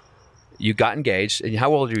got engaged. And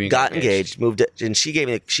how old were you? When you Got engaged, moved, and she gave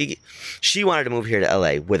me she wanted to move here to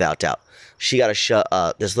LA without doubt. She got a show,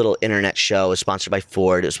 this little internet show. It was sponsored by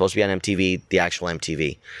Ford. It was supposed to be on MTV, the actual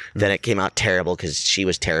MTV. Then it came out terrible because she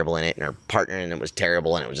was terrible in it, and her partner in it was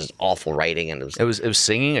terrible, and it was just awful writing. And it was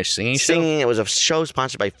singing, a singing show? singing. It was a show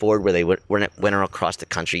sponsored by Ford where they went across the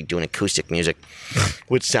country doing acoustic music,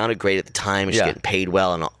 which sounded great at the time. And she's Yeah. getting paid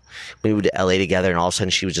well and all. we moved to LA together, and all of a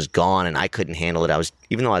sudden she was just gone, and I couldn't handle it.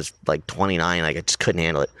 Even though I was like 29, like I just couldn't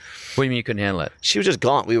handle it. What do you mean you couldn't handle it? She was just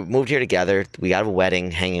gone. We moved here together. We got a wedding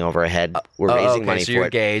hanging over our head. We're raising money so for you're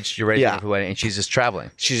it. engaged. You're raising money for a wedding, and she's just traveling.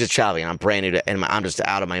 She's just traveling, and I'm brand new, and I'm just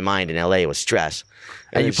out of my mind in LA with stress.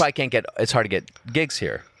 And you probably can't get. It's hard to get gigs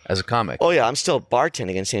here as a comic. Oh yeah, I'm still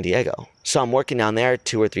bartending in San Diego, so I'm working down there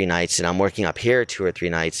 2 or 3 nights, and I'm working up here 2 or 3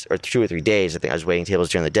 nights, or 2 or 3 days. I think I was waiting tables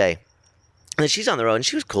during the day, and then she's on the road, and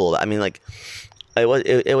she was cool. I mean, like,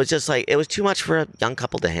 it was just like it was too much for a young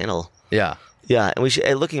couple to handle. Yeah. Yeah,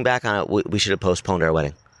 and looking back on it, we should have postponed our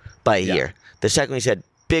wedding by a year. The second we said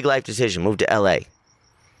big life decision, move to LA,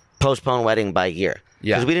 postpone wedding by a year.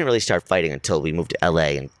 Yeah, because we didn't really start fighting until we moved to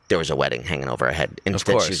LA and there was a wedding hanging over our head.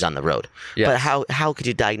 Instead, she was on the road. Yes. But how could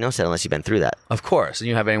you diagnose that unless you've been through that? Of course, and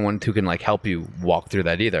you have anyone who can like help you walk through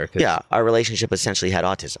that either. Yeah, our relationship essentially had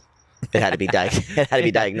autism. It had to be it had to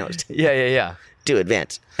be diagnosed. Yeah. To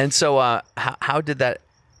advance. And so, how did that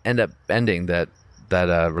end up ending that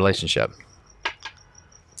relationship?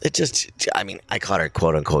 It just, I mean, I caught her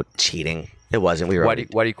quote unquote cheating. It wasn't. We were. Why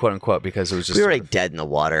do you quote unquote? Because it was just we were like dead in the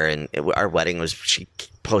water, and our wedding was. She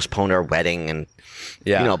postponed our wedding, and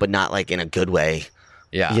but not like in a good way.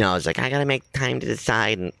 Yeah. I was like, I gotta make time to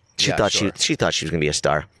decide, and she thought she thought she was gonna be a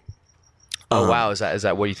star. Oh wow, is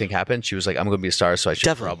that what you think happened? She was like, I'm gonna be a star, so I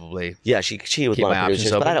should probably. Yeah, she was one of the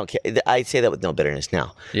producers, but I don't care. I say that with no bitterness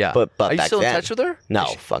now. Yeah, but are you back still then, in touch with her? No,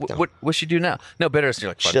 fuck no. What's she do now? No bitterness.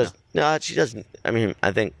 You're like, fuck no, she doesn't. I mean,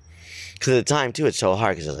 I think. Because at the time, too, it's so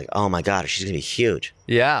hard because I was like, oh, my God, she's going to be huge.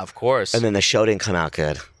 Yeah, of course. And then the show didn't come out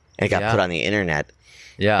good. And it got put on the internet.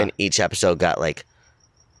 Yeah. And each episode got like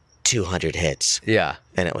 200 hits. Yeah.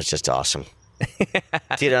 And it was just awesome.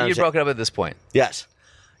 Do you know You'd broken up at this point? Yes.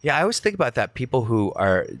 Yeah, I always think about that. People who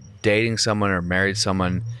are dating someone or married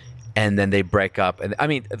someone and then they break up. And I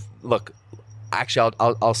mean, look, actually,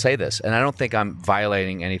 I'll say this, and I don't think I'm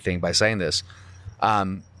violating anything by saying this.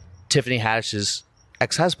 Tiffany Haddish's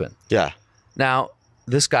ex-husband. Yeah. Now,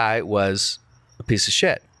 this guy was a piece of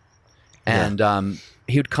shit. And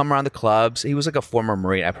he would come around the clubs. He was like a former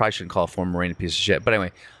Marine. I probably shouldn't call a former Marine a piece of shit. But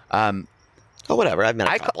anyway. Whatever. I've met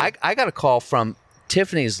a couple. I got a call from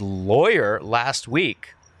Tiffany's lawyer last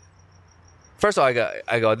week. First of all,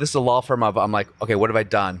 I go, this is a law firm. I'm like, okay, what have I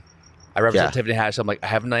done? I represent Tiffany Haddish. I'm like, I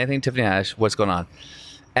haven't done anything to Tiffany Haddish. What's going on?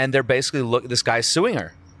 And they're basically, this guy's suing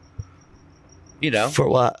her. For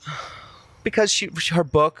what? Because her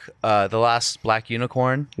book, The Last Black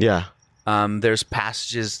Unicorn. Yeah. There's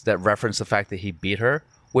passages that reference the fact that he beat her,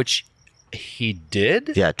 which he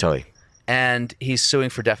did. Yeah, totally. And he's suing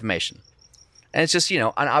for defamation. And it's just,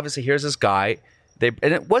 and obviously here's this guy. And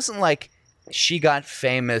it wasn't like she got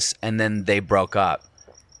famous and then they broke up.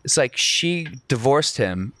 It's like she divorced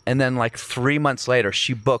him, and then like 3 months later,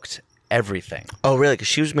 she booked everything. Oh, really? Because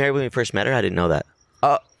she was married when we first met her? I didn't know that.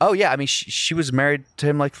 Oh yeah, I mean she was married to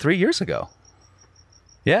him like 3 years ago.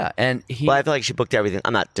 Yeah, and Well, I feel like she booked everything.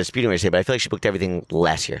 I'm not disputing what you say, but I feel like she booked everything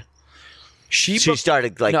last year. She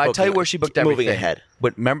started like. No, I tell you where she booked everything. Moving ahead.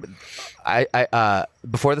 But remember, I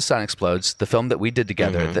Before the Sun Explodes, the film that we did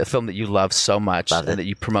together, the film that you love so much and that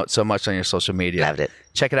you promote so much on your social media. Loved it.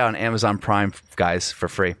 Check it out on Amazon Prime, guys, for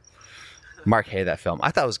free. Mark hated that film.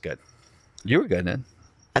 I thought it was good. You were good in it.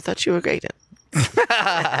 I thought you were great in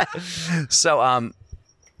it. So,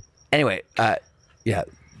 anyway, the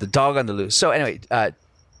dog on the loose. So anyway,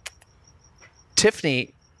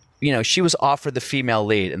 Tiffany, she was offered the female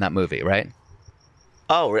lead in that movie, right?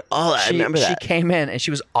 I remember that. She came in and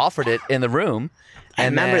she was offered it in the room. I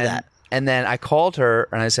remember that. And then I called her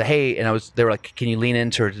and I said, hey, and they were like, can you lean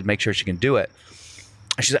into her to make sure she can do it?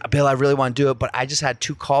 And she said, Bill, I really want to do it, but I just had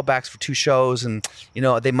 2 callbacks for 2 shows and,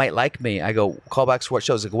 they might like me. I go, callbacks for what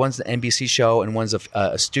shows? Like, one's an NBC show and one's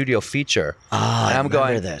a studio feature. Oh, and I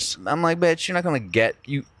remember this. I'm like, bitch, you're not going to get,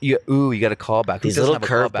 you got a callback. These little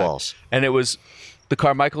curveballs. And it was the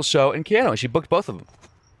Carmichael show and Keanu. She booked both of them.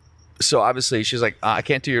 So obviously she's like, I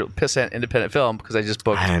can't do your pissant independent film because I just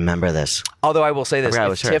booked. I remember this. Although I will say this,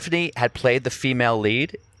 if her. Tiffany had played the female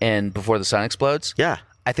lead in Before the Sun Explodes, I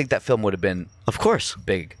think that film would have been, of course,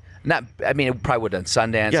 big. It probably would have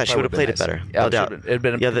done Sundance. Yeah, she would have played it better. No doubt. It'd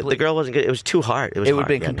been the girl wasn't good. It was too hard. It would have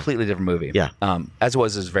been a completely different movie. Yeah. As it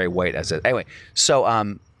was very white as it. Anyway,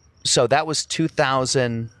 so that was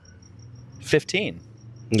 2015.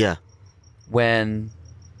 Yeah. When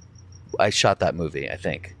I shot that movie, I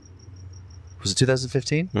think. Was it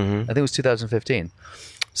 2015? Mm-hmm. I think it was 2015.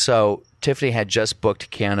 So Tiffany had just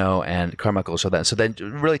booked Keanu and Carmichael Show then. So then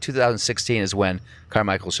really 2016 is when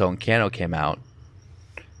Carmichael Show and Keanu came out.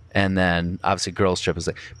 And then obviously Girls Trip is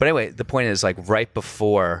like. But anyway, the point is like right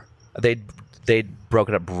before they'd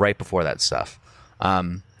broken up right before that stuff.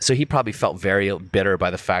 So he probably felt very bitter by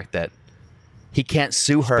the fact that he can't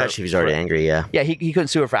sue her. Especially if he's already angry, yeah. Yeah, he couldn't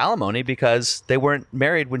sue her for alimony because they weren't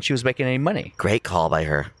married when she was making any money. Great call by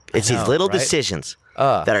her. It's these little decisions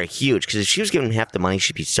that are huge, because if she was giving him half the money,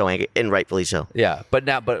 she'd be so angry, and rightfully so. Yeah,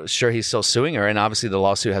 but sure, he's still suing her, and obviously the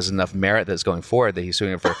lawsuit has enough merit that's going forward that he's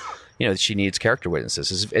suing her for, she needs character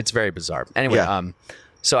witnesses. It's very bizarre. Anyway, Yeah.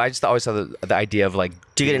 So I just always thought the idea of like...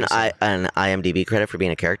 Do you get an IMDb credit for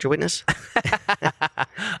being a character witness?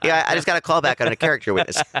 Yeah, I just got a call back on a character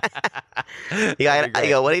witness. I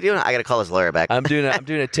go, what are you doing? I got to call this lawyer back. I'm doing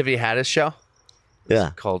a Tiffany Haddish show.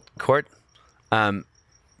 Yeah. Called Court.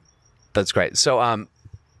 That's great. So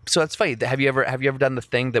that's funny. Have you ever done the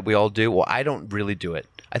thing that we all do? Well, I don't really do it.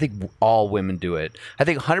 I think all women do it. I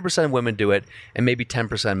think 100% of women do it, and maybe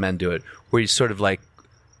 10% of men do it, where you sort of like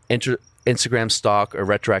Instagram stalk or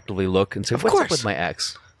retroactively look and say, what's up with my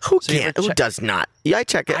ex? Who can't? Who does not? Yeah, I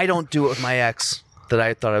check it. I don't do it with my ex that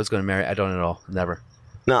I thought I was going to marry. I don't at all. Never.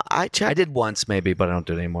 No, I check. I did once maybe, but I don't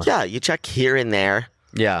do it anymore. Yeah, you check here and there.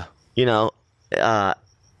 Yeah.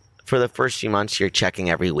 For the first few months, you're checking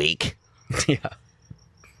every week. Yeah.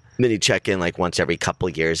 Then you check in like once every couple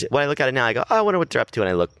of years. When I look at it now, I go, oh, I wonder what they're up to. And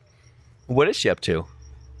I look. What is she up to?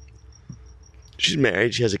 She's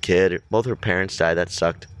married. She has a kid. Both her parents died. That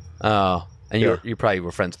sucked. Oh, and you probably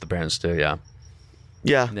were friends with the parents too, yeah.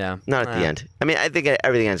 Yeah. Yeah. Not at the end. I mean, I think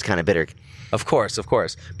everything ends kind of bitter. Of course.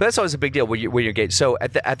 But that's always a big deal when you're engaged. So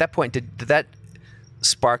at that point, did that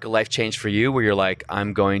spark a life change for you where you're like,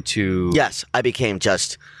 I'm going to... Yes, I became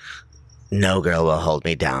just, no girl will hold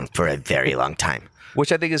me down for a very long time.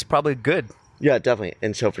 Which I think is probably good. Yeah, definitely.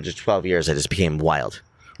 And so for just 12 years, I just became wild.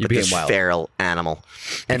 You became wild. Feral animal.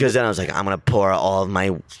 Because then I was like, I'm going to pour all of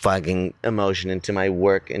my fucking emotion into my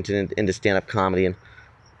work, into stand-up comedy,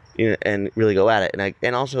 and really go at it.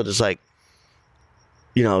 And also just like,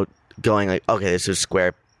 going like, okay, this is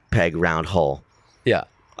square peg, round hole. Yeah.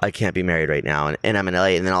 I can't be married right now. And I'm in LA,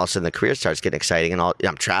 and then all of a sudden the career starts getting exciting, and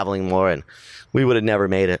I'm traveling more, and we would have never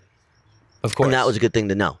made it. Of course. And that was a good thing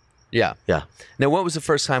to know. Yeah. Yeah. Now, what was the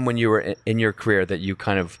first time when you were in your career that you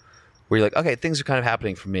kind of were like, okay, things are kind of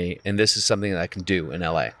happening for me, and this is something that I can do in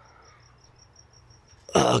LA?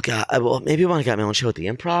 Oh, God. Well, maybe when I got my own show at the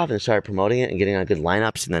Improv and started promoting it and getting on good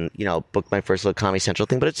lineups, and then, booked my first little Comedy Central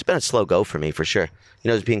thing. But it's been a slow go for me, for sure.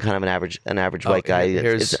 Just being kind of an average white guy.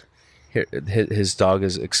 His dog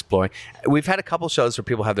is exploring. We've had a couple shows where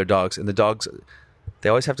people have their dogs, and the dogs, they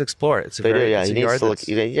always have to explore it. They do, yeah. He needs to look.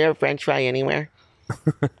 Is there a French fry anywhere?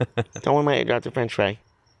 Don't want my drop the French fry.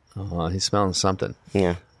 Oh, he's smelling something.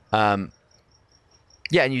 Yeah.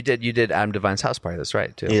 Yeah, and you did Adam Devine's house party. That's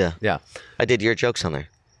right, too. Yeah. Yeah. I did your jokes on there.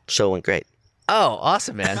 Show went great. Oh,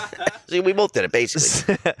 awesome, man. See, we both did it,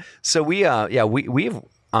 basically. So we've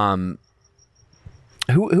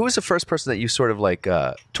who was the first person that you sort of like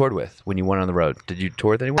toured with when you went on the road? Did you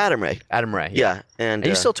tour with anyone? Adam Ray. Adam Ray. Yeah. And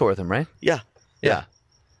you still tour with him, right? Yeah. Yeah.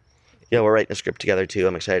 Yeah, we're writing a script together, too.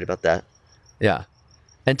 I'm excited about that. Yeah.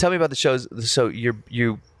 And tell me about the shows. So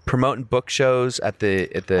you promoting book shows at the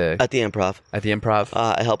Improv. At the Improv.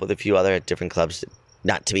 I help with a few other different clubs,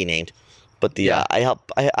 not to be named, but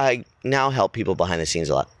I now help people behind the scenes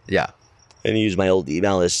a lot. Yeah. And use my old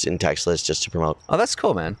email list and text list just to promote. Oh, that's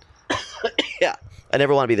cool, man. Yeah. I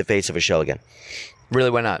never want to be the face of a show again.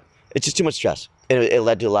 Really? Why not? It's just too much stress. It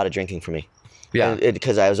led to a lot of drinking for me. Yeah.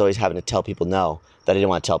 Because I was always having to tell people no, that I didn't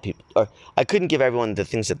want to tell people, or I couldn't give everyone the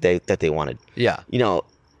things that they wanted. Yeah.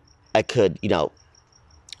 I could,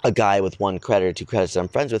 a guy with 1 credit or 2 credits that I'm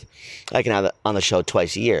friends with, I can have it on the show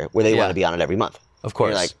twice a year, where they want to be on it every month. Of course.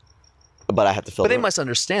 And you're like, but I have to fill. But they must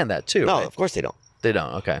understand that too. No, right? of course they don't. They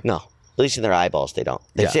don't. Okay. No, at least in their eyeballs, they don't.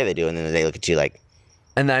 They say they do, and then they look at you like.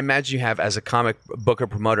 And then I imagine you have, as a comic booker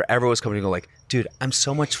promoter, everyone's coming to go like, dude, I'm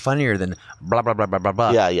so much funnier than blah, blah, blah, blah, blah,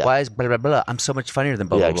 blah. Yeah, yeah. Why is blah, blah, blah? I'm so much funnier than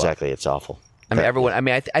blah, blah, blah. Yeah, exactly. It's awful. I mean, everyone. I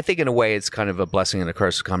mean, I think in a way it's kind of a blessing and a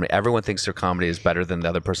curse of comedy. Everyone thinks their comedy is better than the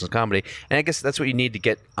other person's comedy, and I guess that's what you need to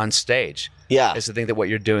get on stage. Yeah, is to think that what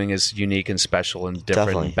you're doing is unique and special and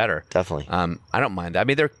different and better. Definitely. I don't mind that. I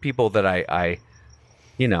mean, there are people that I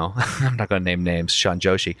I'm not going to name names, Sean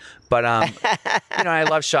Joshi, but I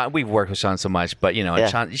love Sean. We've worked with Sean so much, but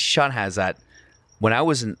and Sean has that. When I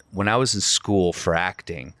was in school for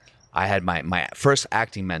acting, I had my first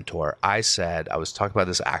acting mentor. I was talking about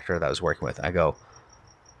this actor that I was working with. I go,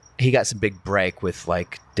 he got some big break with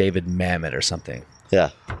like David Mamet or something.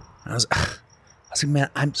 Yeah. And I was like, man,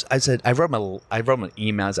 I wrote an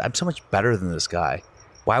email. I said, I'm so much better than this guy.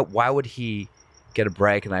 Why would he get a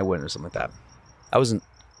break and I wouldn't, or something like that? I was in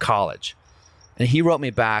college, and he wrote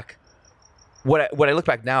me back. What I look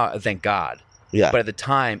back now, thank God. Yeah. But at the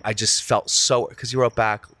time, I just felt so, because he wrote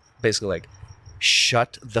back basically like,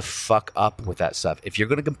 shut the fuck up with that stuff. If you're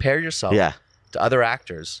going to compare yourself Yeah. to other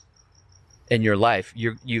actors in your life,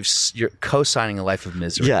 you're co-signing a life of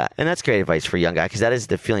misery. Yeah, and that's great advice for a young guy because that is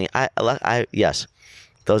the feeling. Yes,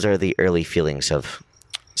 those are the early feelings of.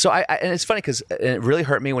 So and it's funny because it really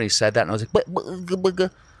hurt me when he said that, and I was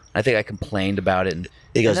like, I think I complained about it, and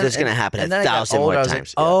He goes, and then- "This is going to and- happen and a then I got 1,000 older, more I was like,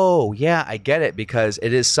 times." oh yeah, I get it because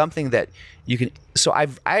it is something that you can. So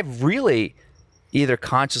I've really either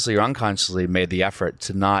consciously or unconsciously made the effort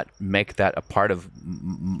to not make that a part of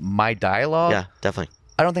my dialogue. Yeah, definitely.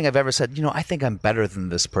 I don't think I've ever said, I think I'm better than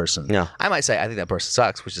this person. No. I might say I think that person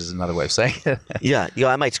sucks, which is another way of saying it. Yeah,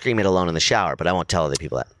 I might scream it alone in the shower, but I won't tell other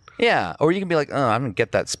people that. Yeah, or you can be like, oh, I didn't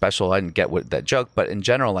get that special. I didn't get that joke. But in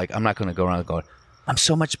general, like, I'm not going to go around going, I'm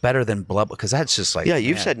so much better than blah, because that's just like, Yeah,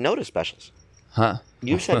 you've man. said no to specials. Huh?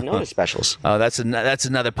 You've said no to specials. Oh, that's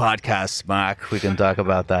another podcast, Mark. We can talk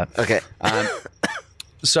about that. Okay.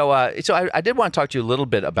 So I did want to talk to you a little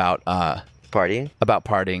bit about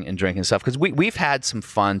Partying? and drinking stuff because we've had some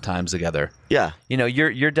fun times together. Yeah.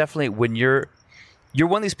 You're definitely when you're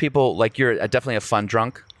one of these people, like, you're definitely a fun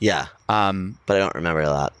drunk. Yeah. But I don't remember a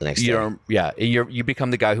lot the next day. You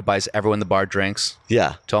become the guy who buys everyone the bar drinks.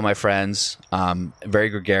 Yeah. To all my friends, very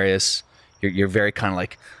gregarious. You're very kind of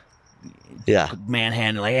like Yeah.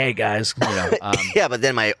 manhandling, like, hey guys, Yeah, but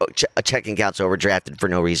then my checking account's overdrafted for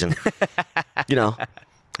no reason.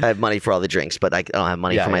 I have money for all the drinks, but I don't have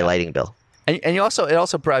money for my lighting bill. And it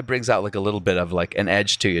also probably brings out like a little bit of like an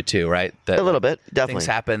edge to you too, right? That, A little bit, definitely. Things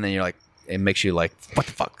happen, and you're like, it makes you like, what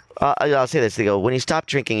the fuck? I'll say this. They go, when you stop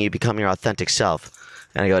drinking, you become your authentic self.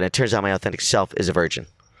 And I go, and it turns out my authentic self is a virgin.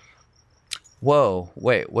 Whoa,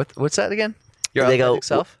 wait, what's that again? Your They authentic go,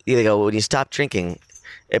 self? They go, when you stop drinking,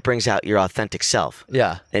 it brings out your authentic self.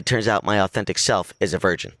 Yeah, And it turns out my authentic self is a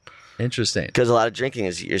virgin. interesting. Because a lot of drinking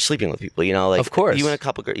is you're sleeping with people. Like, Of course. you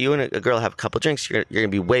and a girl have a couple drinks, you're going to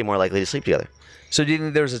be way more likely to sleep together. So do you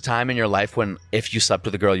think there was a time in your life when if you slept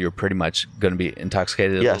with a girl, you were pretty much going to be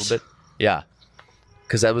intoxicated Yes. a little bit? Yeah,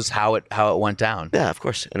 because that was how it went down. Yeah, of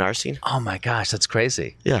course. In our scene. Oh my gosh, that's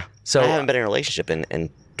crazy. Yeah. So I haven't been in a relationship in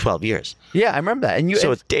 12 years. Yeah, I remember that. And you,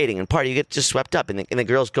 So it's dating and party. You get just swept up, and the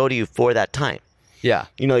girls go to you for that time. yeah,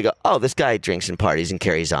 They go, oh, this guy drinks and parties and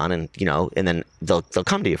carries on, and and then they'll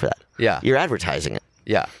come to you for that. Yeah. You're advertising it.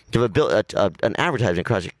 yeah, Give an advertisement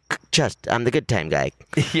across your chest. I'm the good time guy.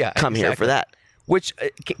 yeah. Come here for exactly. that. Which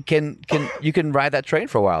can you can ride that train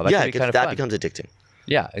for a while? That Yeah, can be kind of that fun. becomes addicting.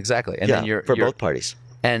 Yeah, exactly. And Yeah, then you're for you're- both parties.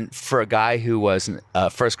 And for a guy who was a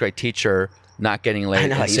first grade teacher, not getting I laid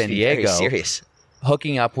know. in I used San to be very Diego, serious.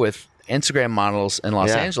 hooking up with Instagram models in Los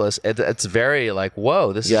Yeah. Angeles, it's very like,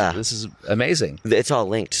 whoa, this is amazing. It's all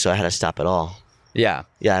linked, so I had to stop it all. Yeah.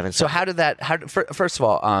 Yeah, I haven't. So how did that? First of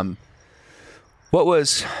all, what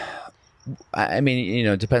was? I mean,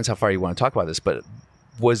 it depends how far you want to talk about this, but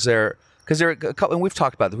was there? Because there are a couple, and we've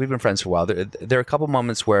talked about this. We've been friends for a while. There are a couple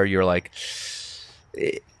moments where you're like,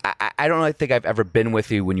 I don't really think I've ever been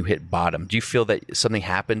with you when you hit bottom. Do you feel that something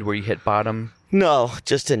happened where you hit bottom? No,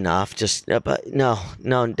 just enough. But no,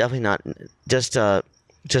 definitely not. Just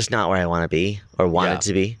not where I want to be or wanted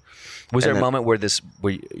to be. Was there And a then- moment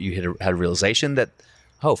where you had a realization that,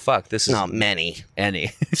 oh fuck, this is No, many.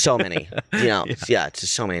 any? So many. Yeah, it's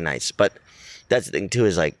just so many nights. But that's the thing too,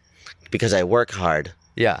 is like, because I work hard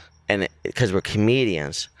Yeah. and because we're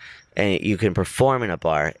comedians and you can perform in a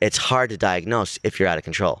bar, it's hard to diagnose if you're out of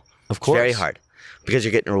control. Of course. It's very hard because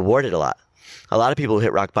you're getting rewarded a lot. A lot of people who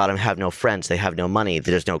hit rock bottom have no friends. They have no money.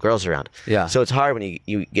 There's no girls around. Yeah. So it's hard when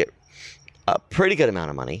you get a pretty good amount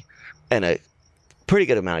of money and a pretty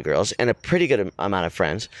good amount of girls and a pretty good amount of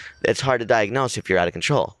friends. It's hard to diagnose if you're out of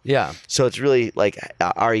control. Yeah. So it's really like,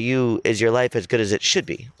 is your life as good as it should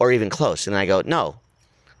be or even close? And I go, no,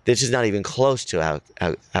 this is not even close to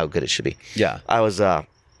how good it should be. Yeah. I was,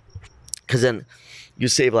 because then you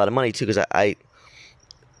save a lot of money too. Because I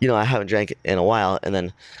haven't drank in a while, and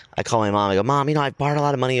then I call my mom. I go, Mom, I've borrowed a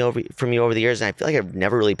lot of money from you over the years, and I feel like I've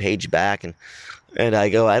never really paid you back. And I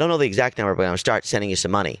go, I don't know the exact number, but I'm gonna start sending you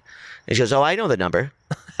some money. And she goes, oh, I know the number.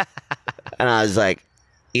 And I was like,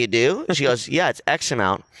 you do? And she goes, yeah, it's X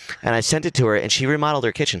amount. And I sent it to her, and she remodeled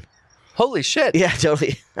her kitchen. Holy shit. Yeah,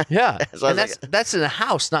 totally. Yeah. So I And was that's in a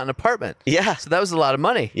house, not an apartment. Yeah, So that was a lot of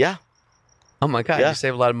money. yeah. Oh my God. Yeah. You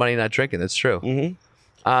save a lot of money not drinking. That's true. And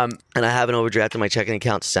I haven't overdrafted my checking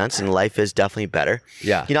account since, and life is definitely better.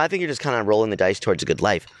 Yeah. I think you're just kind of rolling the dice towards a good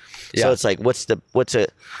life. Yeah. So it's like,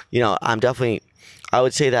 I'm definitely, I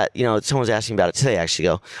would say that, someone was asking about it today, actually.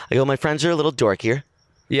 I go, my friends are a little dorkier.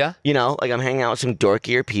 Yeah. Like I'm hanging out with some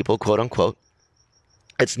dorkier people, quote unquote.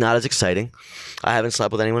 It's not as exciting. I haven't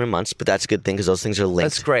slept with anyone in months, but that's a good thing because those things are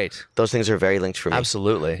linked. That's great. Those things are very linked for me.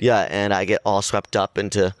 Absolutely. Yeah, and I get all swept up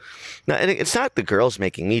into. No, and it's not the girls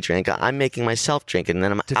making me drink. I'm making myself drink, and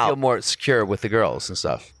then I'm To out. feel more secure with the girls and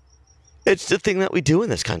stuff. It's the thing that we do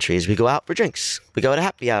in this country is we go out for drinks. We go to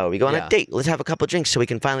happy hour. We go on a date. Let's have a couple drinks so we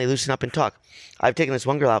can finally loosen up and talk. I've taken this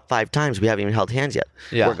one girl out 5 times. We haven't even held hands yet.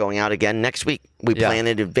 Yeah. We're going out again next week. We plan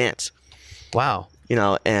in advance. Wow. You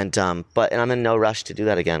know, and I'm in no rush to do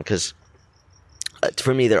that again because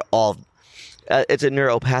for me they're all. It's a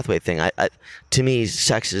neuro pathway thing. To me,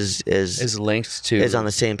 sex is linked to is on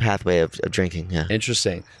the same pathway of drinking. Yeah.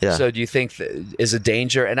 Interesting. Yeah. So do you think is a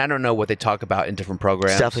danger? And I don't know what they talk about in different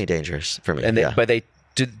programs. It's definitely dangerous for me. And but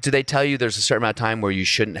do they tell you there's a certain amount of time where you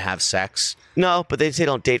shouldn't have sex? No, but they say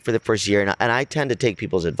don't date for the first year, and I tend to take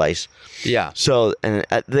people's advice. Yeah. So, and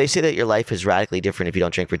they say that your life is radically different if you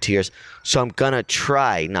don't drink for 2 years. So I'm gonna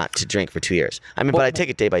try not to drink for 2 years. I mean, but I take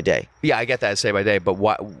it day by day. Yeah, I get that day by day. But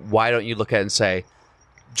why don't you look at it and say,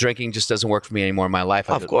 drinking just doesn't work for me anymore in my life?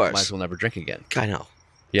 Of course. I might as well never drink again. I know.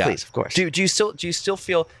 Yeah. Please, of course. Do you still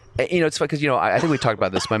feel? It's funny because I think we talked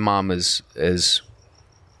about this. My mom is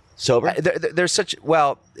Sober? there's such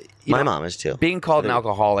My mom is too. Being called an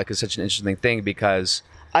alcoholic is such an interesting thing because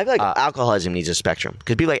I feel like alcoholism needs a spectrum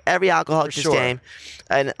because people like every alcoholic the same,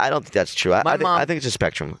 and I don't think that's true. I think it's a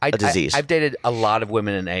spectrum, a disease. I've dated a lot of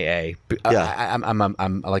women in AA. Yeah.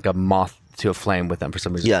 I'm like a moth to a flame with them for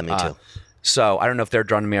some reason. Yeah, me too. So I don't know if they're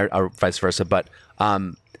drawn to me or vice versa, but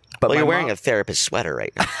well, you're wearing a therapist sweater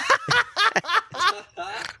right now.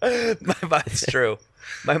 It's true.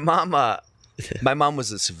 My mom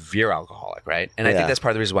was a severe alcoholic, right? And I think that's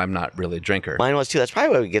part of the reason why I'm not really a drinker. Mine was too. That's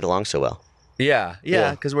probably why we get along so well. Yeah,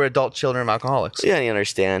 because we're adult children of alcoholics. Yeah, you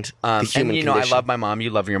understand the human and condition. I love my mom. You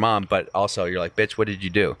love your mom, but also you're like, bitch, what did you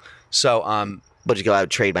do? So, but you go out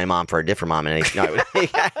and trade my mom for a different mom, and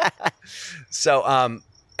so,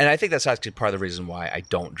 and I think that's actually part of the reason why I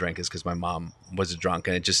don't drink is because my mom was a drunk,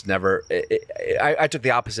 and it just never. I took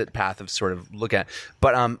the opposite path of sort of looking at,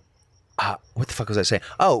 but what the fuck was I saying?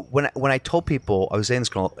 Oh, when I told people I was saying this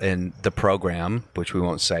girl in the program, which we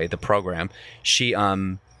won't say the program, she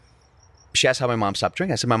asked how my mom stopped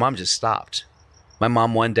drinking. I said my mom just stopped. My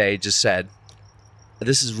mom one day just said,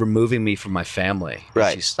 "This is removing me from my family." And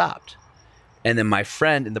right. She stopped, and then my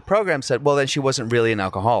friend in the program said, "Well, then she wasn't really an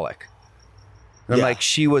alcoholic." And I'm like,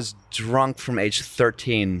 she was drunk from age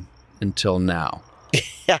 13 until now.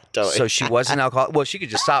 Yeah, totally. So she was an alcoholic. Well, she could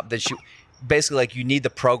just stop. Then she basically like you need the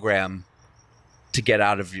program to get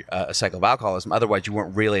out of a cycle of alcoholism. Otherwise, you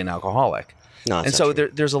weren't really an alcoholic. No, and so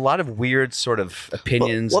there's a lot of weird sort of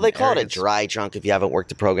opinions. Well, they call arrogance. it a dry drunk if you haven't worked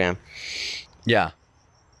the program. Yeah.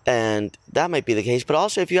 And that might be the case. But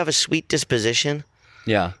also, if you have a sweet disposition,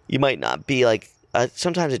 yeah, you might not be like.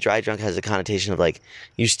 Sometimes a dry drunk has a connotation of like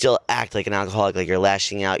you still act like an alcoholic, like you're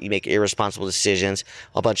lashing out, you make irresponsible decisions,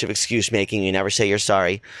 a bunch of excuse making, you never say you're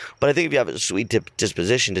sorry. But I think if you have a sweet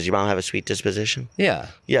disposition, does your mom have a sweet disposition? Yeah.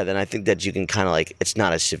 Yeah, then I think that you can kind of like, it's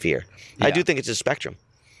not as severe. Yeah. I do think it's a spectrum.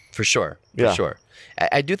 For sure. Yeah. For sure.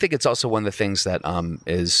 I do think it's also one of the things that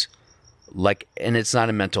is like, and it's not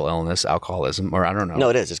a mental illness, alcoholism, or I don't know. No,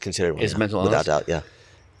 it is. It's considered one. It's mental illness? Without doubt, yeah.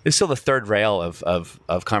 It's still the third rail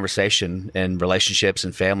of conversation and relationships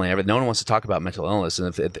and family and everything. No one wants to talk about mental illness.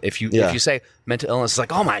 And if you say mental illness, it's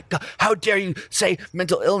like, oh my God, how dare you say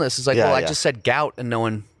mental illness? It's like, I just said gout and no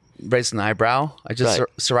one raised an eyebrow. I just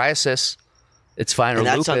psoriasis, it's fine, or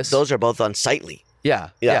lupus. Those are both unsightly. Yeah.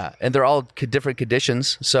 And they're all different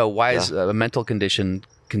conditions. So why is a mental condition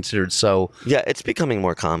considered so? Yeah, it's becoming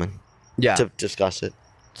more common to discuss it.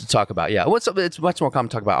 To talk about, it's much more common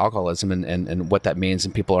to talk about alcoholism and what that means,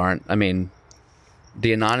 and people aren't. I mean,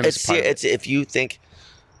 the anonymous part. It's if you think,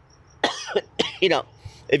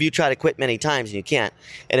 if you try to quit many times and you can't,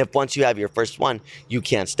 and if once you have your first one, you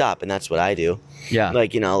can't stop, and that's what I do. Yeah, I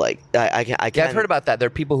can. Yeah, I've heard about that. There are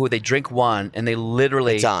people who they drink one and they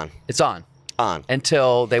literally It's on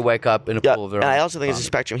until they wake up in a pool of their own. And I also think it's a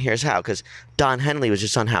spectrum. Here's how, because Don Henley was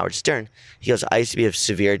just on Howard Stern. He goes, I used to be a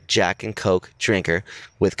severe Jack and Coke drinker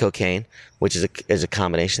with cocaine, which is a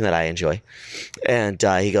combination that I enjoy. And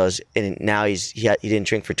he goes, and now he didn't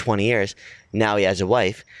drink for 20 years. Now he has a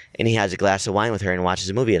wife, and he has a glass of wine with her and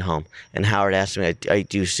watches a movie at home. And Howard asked me, I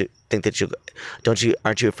do think that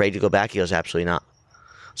aren't you afraid to go back? He goes, absolutely not.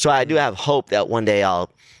 So I do have hope that one day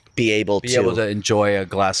I'll be able to enjoy a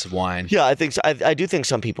glass of wine. Yeah, I think so. I do think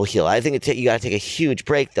some people heal. I think you got to take a huge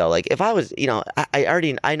break though. Like if I was,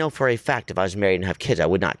 I know for a fact if I was married and have kids, I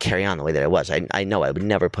would not carry on the way that I was. I know I would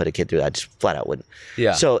never put a kid through that. I just flat out wouldn't.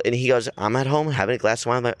 Yeah. So and he goes, I'm at home having a glass of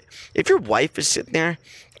wine. If your wife is sitting there,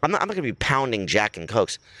 I'm not going to be pounding Jack and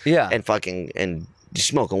Cokes. Yeah. And fucking and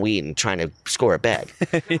smoking weed and trying to score a bag.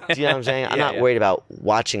 Do you know what I'm saying? I'm not worried about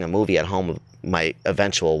watching a movie at home with my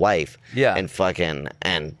eventual wife. Yeah. And fucking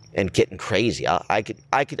and getting crazy.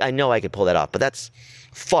 I know I could pull that off, but that's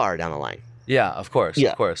far down the line. Yeah, of course.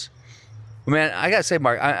 Yeah. Of course. Man, I gotta say,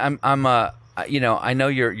 Mark, I'm I know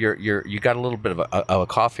you got a little bit of a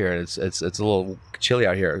cough here. It's a little chilly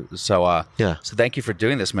out here. So So thank you for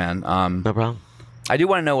doing this, man. No problem. I do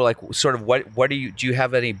want to know, like, sort of what do you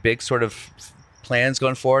have any big sort of plans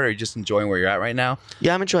going forward, or are you just enjoying where you're at right now?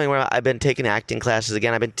 Yeah, I'm enjoying where I've been taking acting classes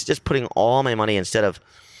again. I've been just putting all my money instead of,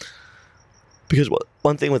 because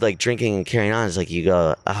one thing with like drinking and carrying on is like you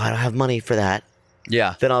go, oh, I don't have money for that.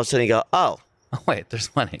 Yeah. Then all of a sudden you go, oh, wait,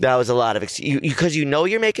 there's money. That was a lot of because you know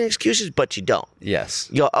you're making excuses, but you don't. Yes.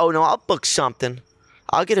 You go, oh no, I'll book something.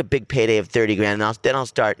 I'll get a big payday of 30 grand, and then I'll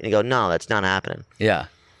start. And you go, no, that's not happening. Yeah.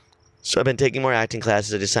 So I've been taking more acting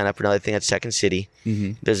classes. I just signed up for another thing at Second City.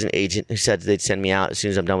 Mm-hmm. There's an agent who said they'd send me out as soon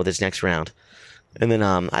as I'm done with this next round. And then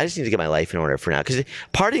I just need to get my life in order for now. Because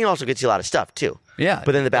partying also gets you a lot of stuff, too. Yeah.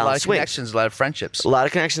 But then the balance a lot of swings. Connections, a lot of friendships. A lot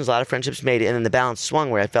of connections, a lot of friendships made. And then the balance swung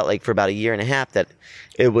where I felt like for about a year and a half that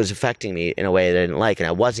it was affecting me in a way that I didn't like. And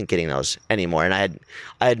I wasn't getting those anymore. And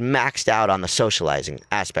I had maxed out on the socializing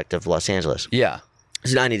aspect of Los Angeles. Yeah.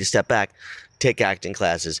 So now I need to step back, take acting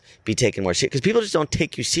classes, be taken more serious. Because people just don't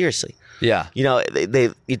take you seriously. Yeah. You know, they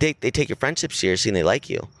take your friendship seriously and they like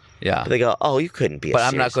you. Yeah. But they go, oh, you couldn't be. But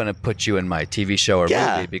I'm not going to put you in my TV show or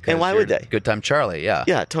movie because and why would they? Good Time Charlie. Yeah.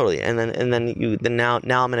 Yeah, totally. And then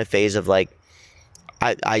now I'm in a phase of like,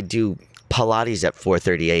 I do Pilates at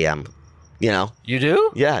 4:30 a.m. You know. You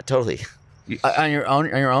do? Yeah, totally. On your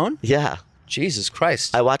own? On your own? Yeah. Jesus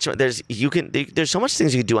Christ! I watch. There's so much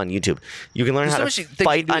things you can do on YouTube. You can learn how to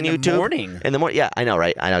fight on YouTube. In the morning. Yeah, I know,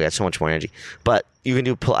 right? I know. I got so much more energy. But you can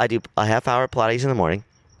do. I do a half hour Pilates in the morning.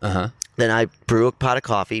 Then I brew a pot of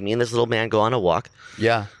coffee. Me and this little man go on a walk.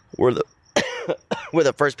 Yeah. We're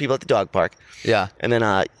the first people at the dog park. Yeah. And then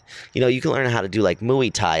you can learn how to do like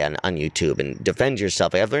Muay Thai on YouTube and defend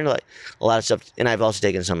yourself. I've learned like a lot of stuff, and I've also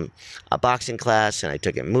taken some boxing class, and I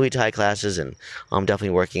took Muay Thai classes, and I'm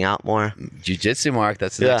definitely working out more. Jiu-jitsu, Mark.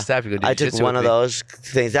 That's the next step. You I took one of those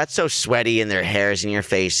things. That's so sweaty, and their hair's in your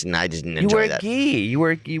face, and I just didn't enjoy that. You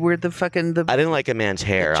wear the fucking I didn't like a man's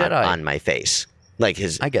hair on my face, like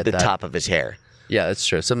the top of his hair. Yeah, that's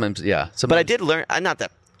true. Sometimes, yeah. But I did learn. Not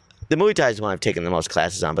that. The Muay Thai is the one I've taken the most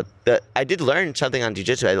classes on, but I did learn something on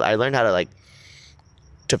Jiu-Jitsu. I learned how to like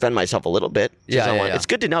defend myself a little bit. Yeah. It's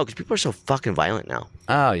good to know because people are so fucking violent now.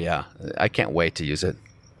 Oh yeah, I can't wait to use it.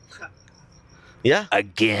 Yeah.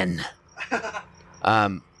 Again.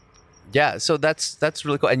 Yeah. So that's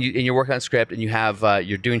really cool. And you're working on a script, and you have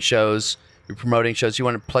you're doing shows, you're promoting shows. You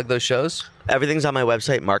want to plug those shows? Everything's on my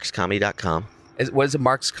website, markscomedy.com. What is it,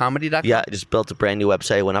 markscomedy.com? Yeah, I just built a brand new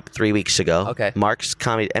website. It went up 3 weeks ago. Okay. Marks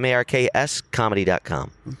Comedy, MARKS comedy.com.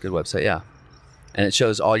 Good website, yeah. And it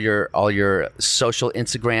shows all your social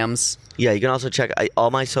Instagrams. Yeah, you can also check, all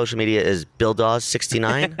my social media is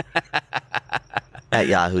BillDawes69 at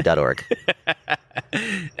yahoo.org.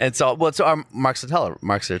 And so, it's Mark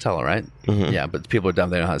Serritella, right? Mm-hmm. Yeah, but people are dumb,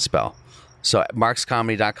 they don't know how to spell. So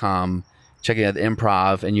markscomedy.com. Checking out the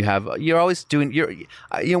improv, and you're always doing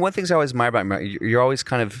one thing I always admire about you, you're always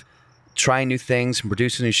kind of trying new things and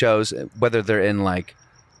producing new shows, whether they're in like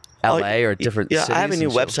LA or different cities. I have a new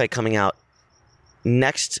website coming out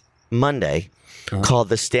next Monday called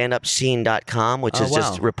thestandupscene.com, which is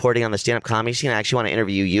just reporting on the stand-up comedy scene. I actually want to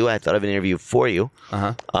interview you. I thought of an interview for you.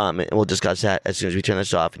 And we'll discuss that as soon as we turn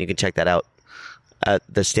this off, and you can check that out at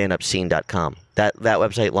thestandupscene.com. That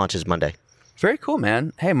website launches Monday. Very cool,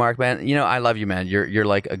 man. Hey, Mark, man. I love you, man. You're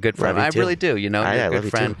like a good friend. I really do. You're a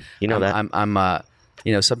good friend. You know that. I'm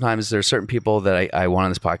sometimes there's certain people that I want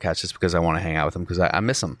on this podcast just because I want to hang out with them because I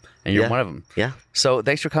miss them, and you're one of them. Yeah. So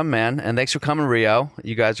thanks for coming, man, and thanks for coming, Rio.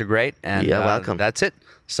 You guys are great. And welcome. That's it.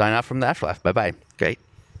 Sign off from the Afterlaugh. Bye bye. Great.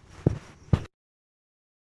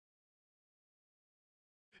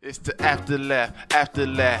 It's the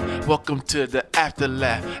Afterlaugh. Welcome to the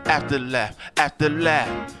Afterlaugh.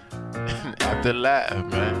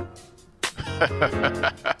 Afterlaugh, man.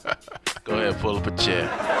 Go ahead, pull up a chair.